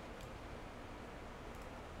mog.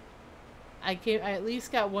 I at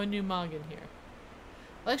least got one new mog in here.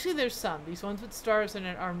 Well, actually, there's some. These ones with stars in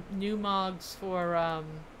it are new mogs for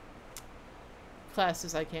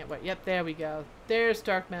classes I can't wait. Yep, there we go. There's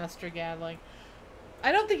Dark Master Gatling.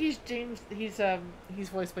 I don't think he's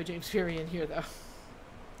voiced by James Fury in here though.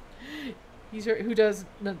 He's who does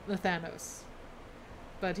Naxxramas.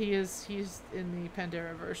 But he's in the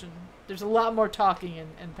Pandora version. There's a lot more talking in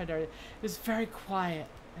Pandora. It was very quiet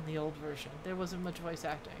in the old version. There wasn't much voice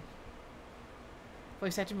acting.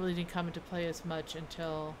 Voice acting really didn't come into play as much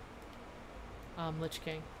until Lich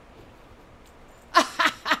King.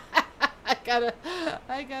 I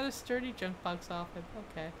got a sturdy junk box off him.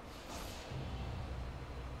 Okay.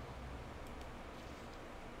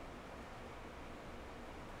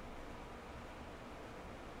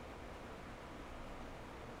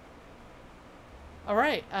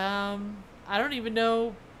 Alright, I don't even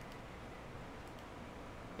know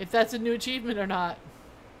if that's a new achievement or not.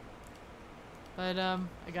 But, I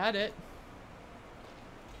got it.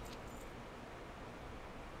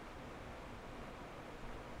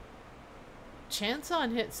 Chance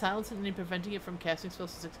on hit, silence enemy, preventing it from casting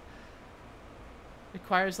spells to 6.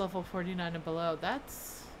 Requires level 49 and below.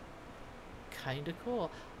 That's kind of cool.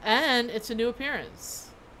 And it's a new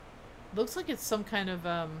appearance. Looks like it's some kind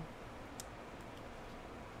of,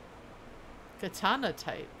 katana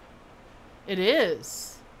type. It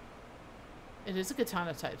is. It is a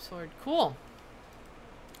katana type sword. Cool.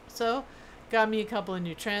 So, got me a couple of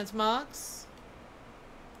new transmogs.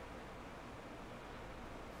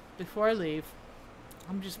 Before I leave,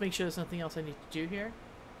 I'm just make sure there's nothing else I need to do here.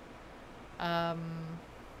 I've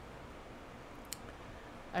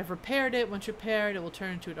repaired it. Once repaired, it will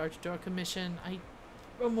turn into an Argent commission. I'm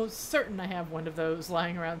almost certain I have one of those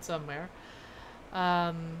lying around somewhere.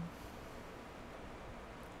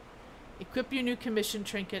 Equip your new commission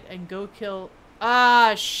trinket and go kill...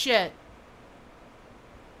 Ah, shit!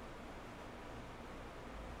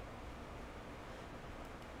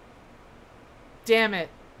 Damn it.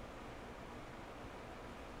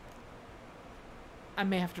 I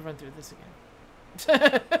may have to run through this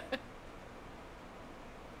again.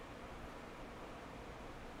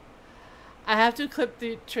 I have to equip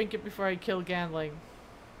the trinket before I kill Gandling.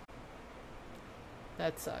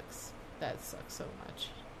 That sucks. That sucks so much.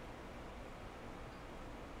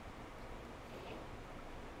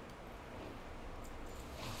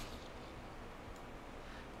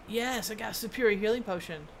 Yes, I got a superior healing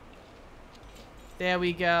potion. There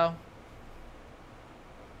we go.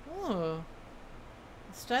 Oh.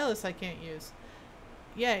 Stylus I can't use.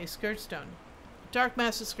 Yay, Skirtstone. Dark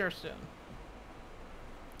Master Skirtstone.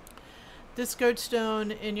 This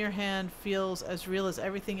Skirtstone in your hand feels as real as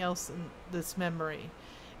everything else in this memory.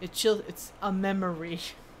 It's a memory.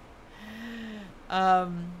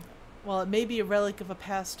 While it may be a relic of a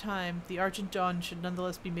past time, the Argent Dawn should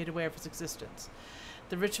nonetheless be made aware of its existence.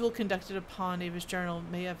 The ritual conducted upon Ava's journal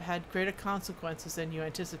may have had greater consequences than you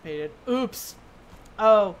anticipated. Oops!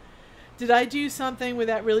 Oh. Did I do something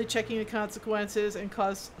without really checking the consequences and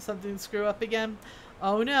cause something to screw up again?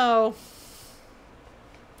 Oh no.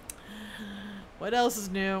 What else is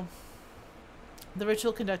new? The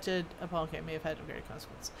ritual conducted upon may have had a greater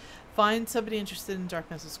consequence. Find somebody interested in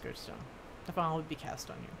Dark Master's Skirtstone. The final would be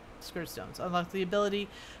cast on you. Skirtstones. Unlock the ability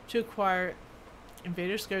to acquire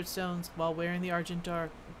Invader Skirtstones while wearing the Argent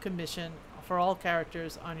Dark commission for all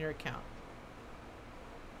characters on your account.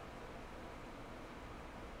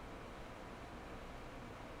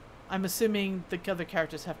 I'm assuming the other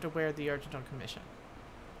characters have to wear the Argent Dawn commission.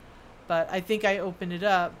 But I think I opened it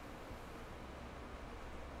up.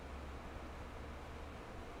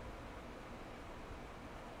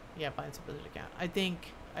 Yeah, find some Blizzard account. I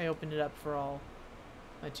think I opened it up for all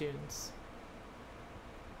my tunes.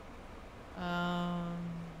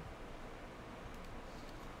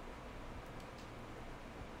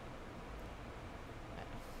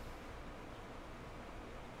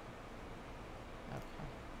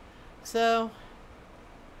 So,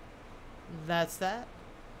 that's that.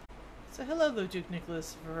 So hello, Duke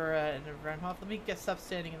Nicholas for Renhoff. Let me stop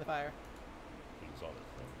standing in the fire.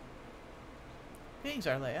 Greetings,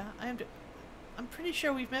 Arleia. I'm pretty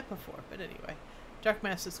sure we've met before, but anyway. Dark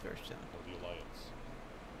Master Skirtstone. The Alliance.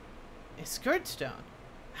 A Skirtstone?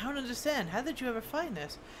 I don't understand. How did you ever find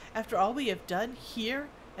this? After all we have done here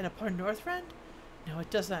and upon Northrend? No,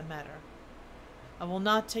 it does not matter. I will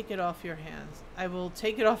not take it off your hands. I will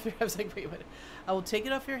take it off your... I was like, wait, what? I will take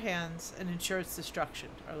it off your hands and ensure its destruction,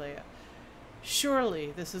 Arleia.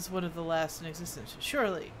 Surely this is one of the last in existence.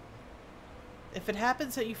 Surely. If it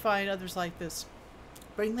happens that you find others like this,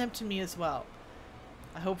 bring them to me as well.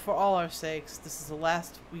 I hope for all our sakes this is the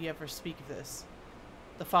last we ever speak of this.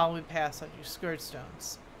 The following pass on your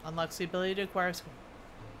Skirtstones. Unlocks the ability to acquire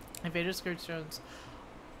Invader Skirtstones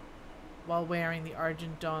while wearing the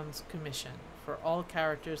Argent Dawn's commission for all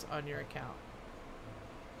characters on your account.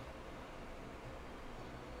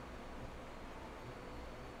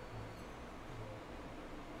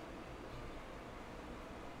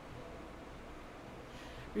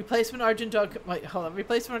 Replacement Argent Dawn... Wait, hold on.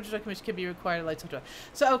 Replacement Argent Dawn commission can be required lights on.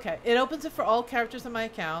 So, okay. It opens it for all characters on my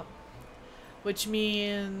account, which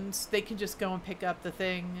means they can just go and pick up the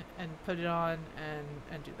thing and put it on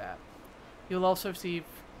and do that. You'll also receive...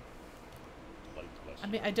 I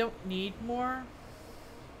mean, I don't need more.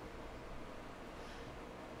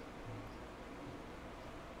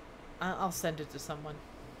 I'll send it to someone.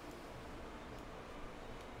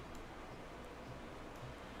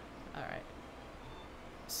 Alright.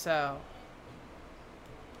 So,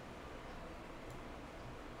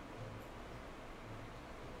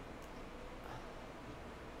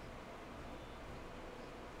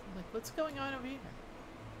 What's going on over here?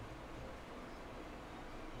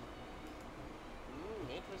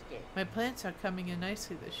 Interesting. My plants are coming in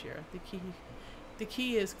nicely this year. The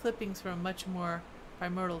key is clippings from a much more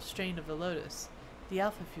primordial strain of the lotus. The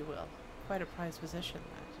alpha, if you will. Quite a prized possession,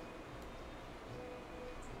 that.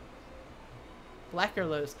 Blacker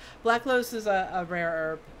lotus. Black lotus is a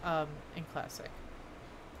rare herb in classic.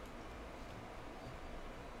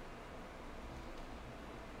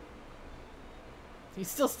 He's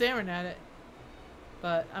still staring at it.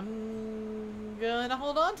 But I'm gonna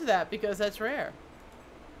hold on to that because that's rare.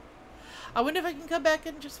 I wonder if I can come back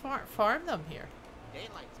and just farm them here.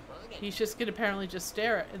 Daylight's burning. He's just gonna apparently just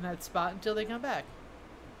stare in that spot until they come back.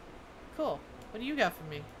 Cool. What do you got for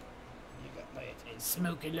me? You got my attention.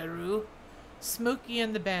 Smoky LaRue. Smokey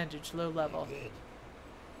and the bandage, low level. Good.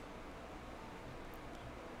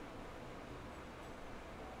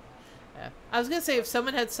 Yeah. I was gonna say if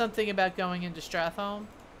someone had something about going into Stratholme,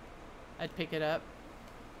 I'd pick it up.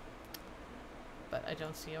 But I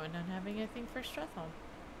don't see anyone having anything for Stratholme.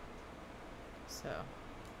 So.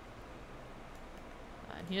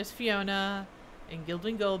 And here's Fiona, and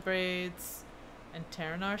Gilding Goldbraids, and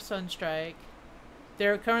Terranar Sunstrike. They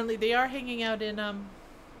are hanging out in,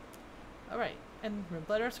 alright, and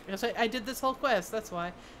Rimblade Argus. I did this whole quest, that's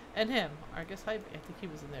why. And him, Argus High, I think he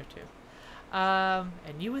was in there too.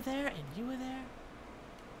 And you were there, and you were there.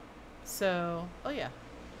 So, oh yeah,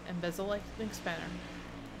 and Bezel Link's Banner.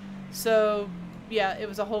 So, yeah, it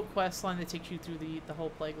was a whole quest line that takes you through the whole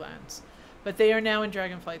Plague Lands. But they are now in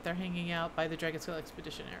Dragonflight. They're hanging out by the Dragonskull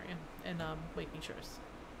Expedition area in Waking Shores.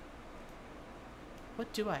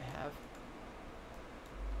 What do I have?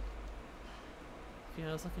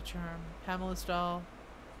 Fiona's Lucky Charm, Pamela's Doll.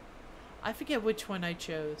 I forget which one I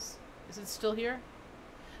chose. Is it still here?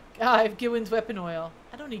 I have Gidwin's Weapon Oil.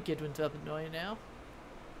 I don't need Gidwin's Weapon Oil now.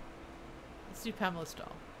 Let's do Pamela's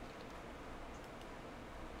Doll.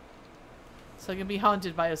 So I can be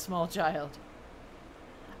haunted by a small child.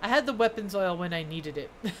 I had the weapons oil when I needed it.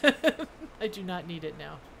 I do not need it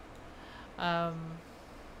now.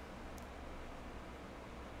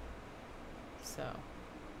 So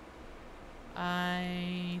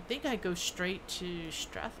I think I go straight to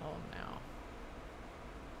Stratholme now.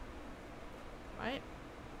 Right?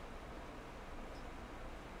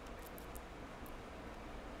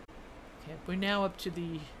 Okay, we're now up to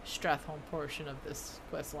the Stratholme portion of this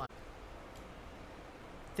quest line.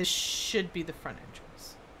 This should be the front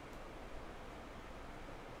entrance.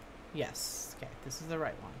 Yes. Okay, this is the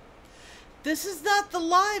right one. This is not the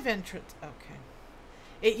live entrance. Okay.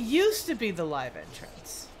 It used to be the live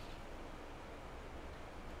entrance.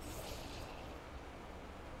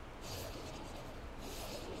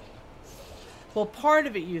 Well, part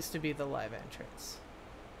of it used to be the live entrance.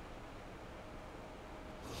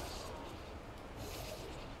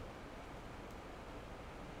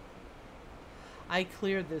 I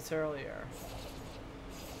cleared this earlier.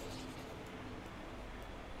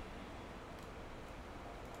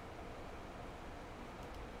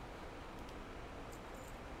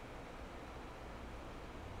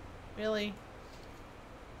 Really?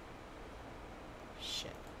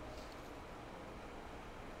 Shit.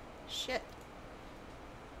 Shit.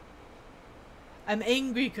 I'm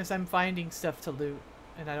angry because I'm finding stuff to loot,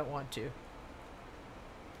 and I don't want to.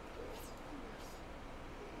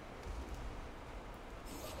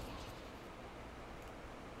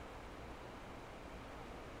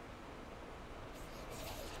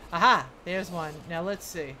 Aha! There's one. Now let's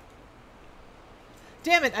see.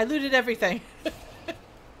 Damn it! I looted everything!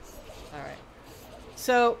 Alright.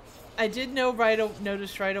 So, I did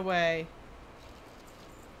notice right away.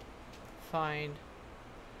 Fine.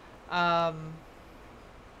 I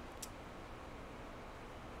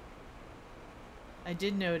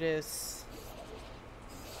did notice.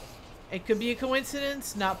 It could be a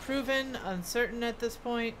coincidence, not proven, uncertain at this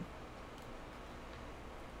point.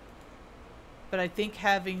 But I think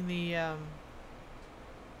having the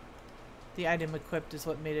item equipped is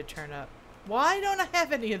what made it turn up. Why don't I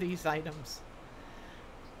have any of these items?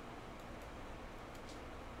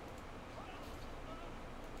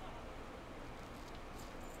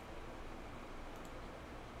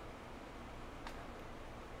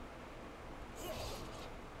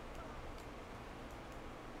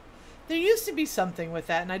 There used to be something with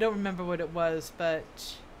that, and I don't remember what it was,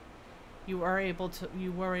 but you were able to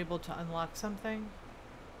unlock something.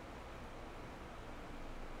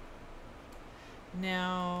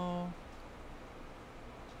 Now,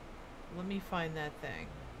 let me find that thing.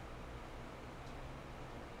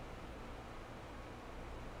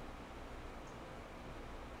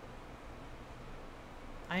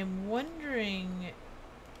 I'm wondering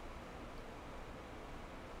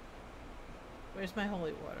Where's my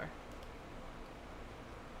holy water?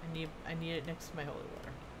 I need it next to my holy water.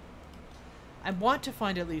 I want to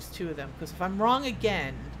find at least 2 of them, because if I'm wrong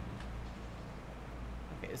again...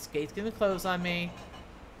 Okay, this gate's gonna close on me.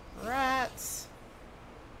 Rats.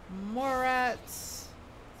 More rats.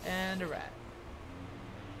 And a rat.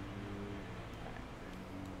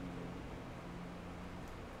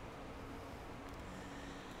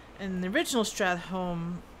 In the original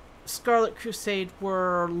Stratholme, Scarlet Crusade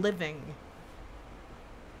were living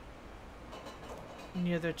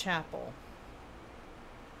near their chapel.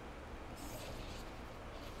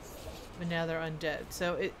 But now they're undead.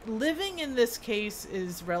 So living in this case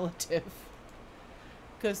is relative.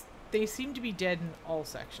 Because they seem to be dead in all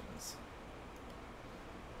sections.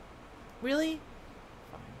 Really?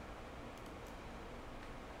 Fine.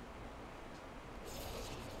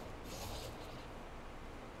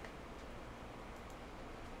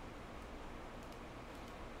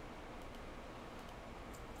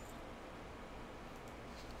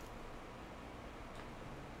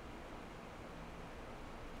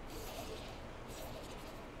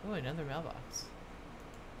 Oh, another mailbox.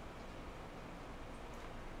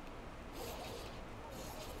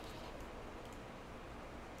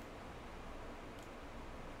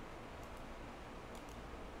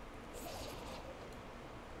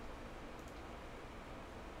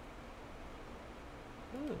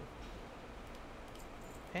 Ooh.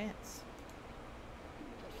 Pants.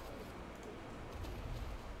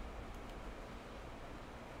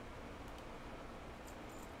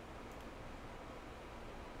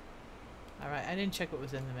 Alright, I didn't check what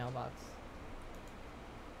was in the mailbox.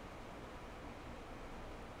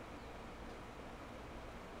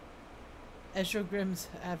 Ezra Grimm's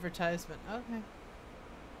advertisement. Okay.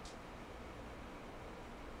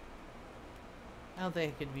 I don't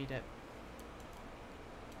think I could read it.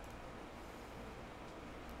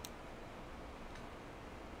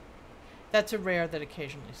 That's a rare that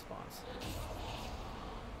occasionally spawns.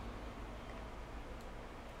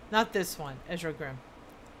 Not this one, Ezra Grimm.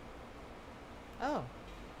 Oh.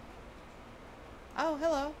 Oh,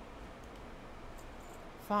 hello.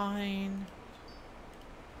 Fine.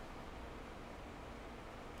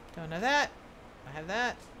 Don't have that. I have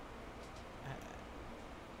that. I have that.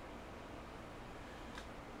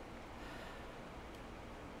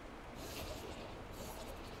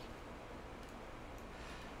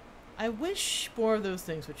 I wish more of those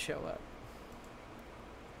things would show up.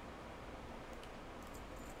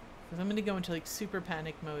 Because I'm going to go into like super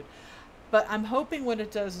panic mode. But I'm hoping what it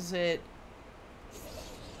does is it...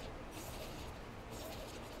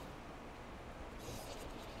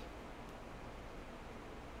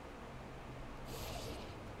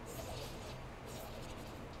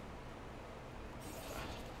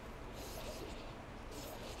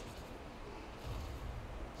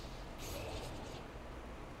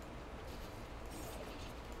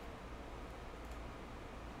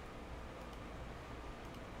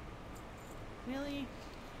 Really?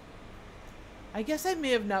 I guess I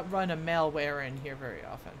may have not run a malware in here very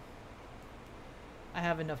often. I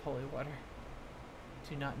have enough holy water.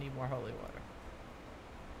 Do not need more holy water.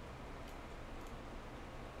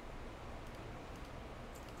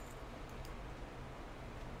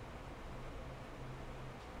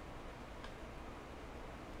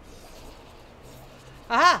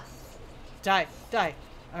 Aha! Die, die.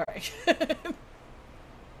 Alright.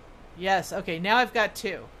 Yes, okay, now I've got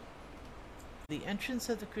 2. The entrance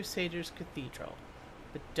of the Crusaders' Cathedral,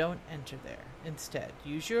 but don't enter there. Instead,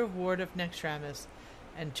 use your ward of Naxxramas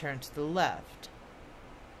and turn to the left.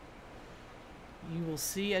 You will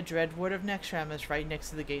see a dread ward of Naxxramas right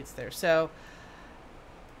next to the gates there. So,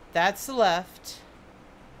 that's the left.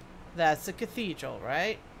 That's the cathedral,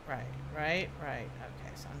 right? Right. Okay,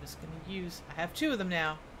 so I'm just going to use... I have 2 of them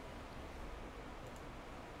now.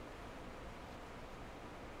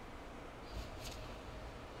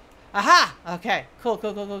 Aha! Okay, cool.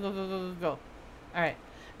 Alright,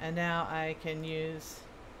 and now I can use...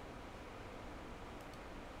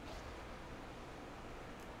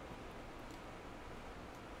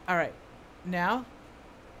 Alright, now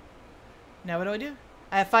what do?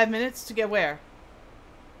 I have 5 minutes to get where?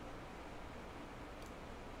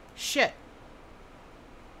 Shit.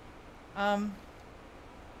 How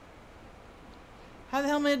the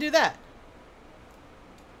hell am I gonna do that?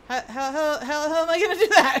 How am I gonna do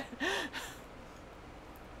that?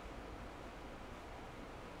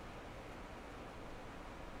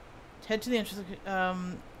 Head to the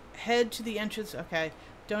entrance. Head to the entrance. Okay.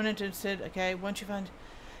 Don't enter instead. Okay. Once you find,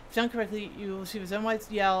 if done correctly, you will receive a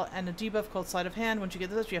Zenwite's yell and a debuff called Sleight of Hand. Once you get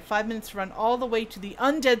this, you have 5 minutes to run all the way to the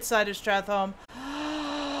undead side of Stratholme.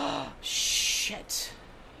 Shit.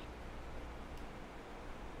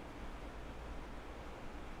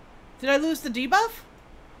 Did I lose the debuff?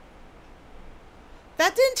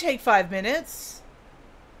 That didn't take 5 minutes.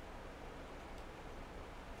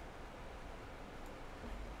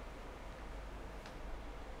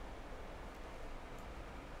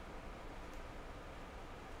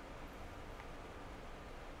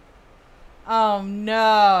 Oh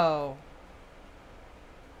no.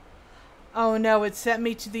 Oh no, it sent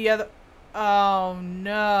me to the other... Oh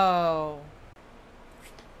no.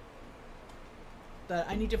 But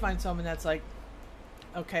I need to find someone that's like...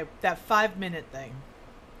 Okay, that 5 minute thing.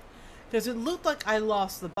 Because it looked like I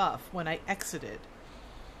lost the buff when I exited.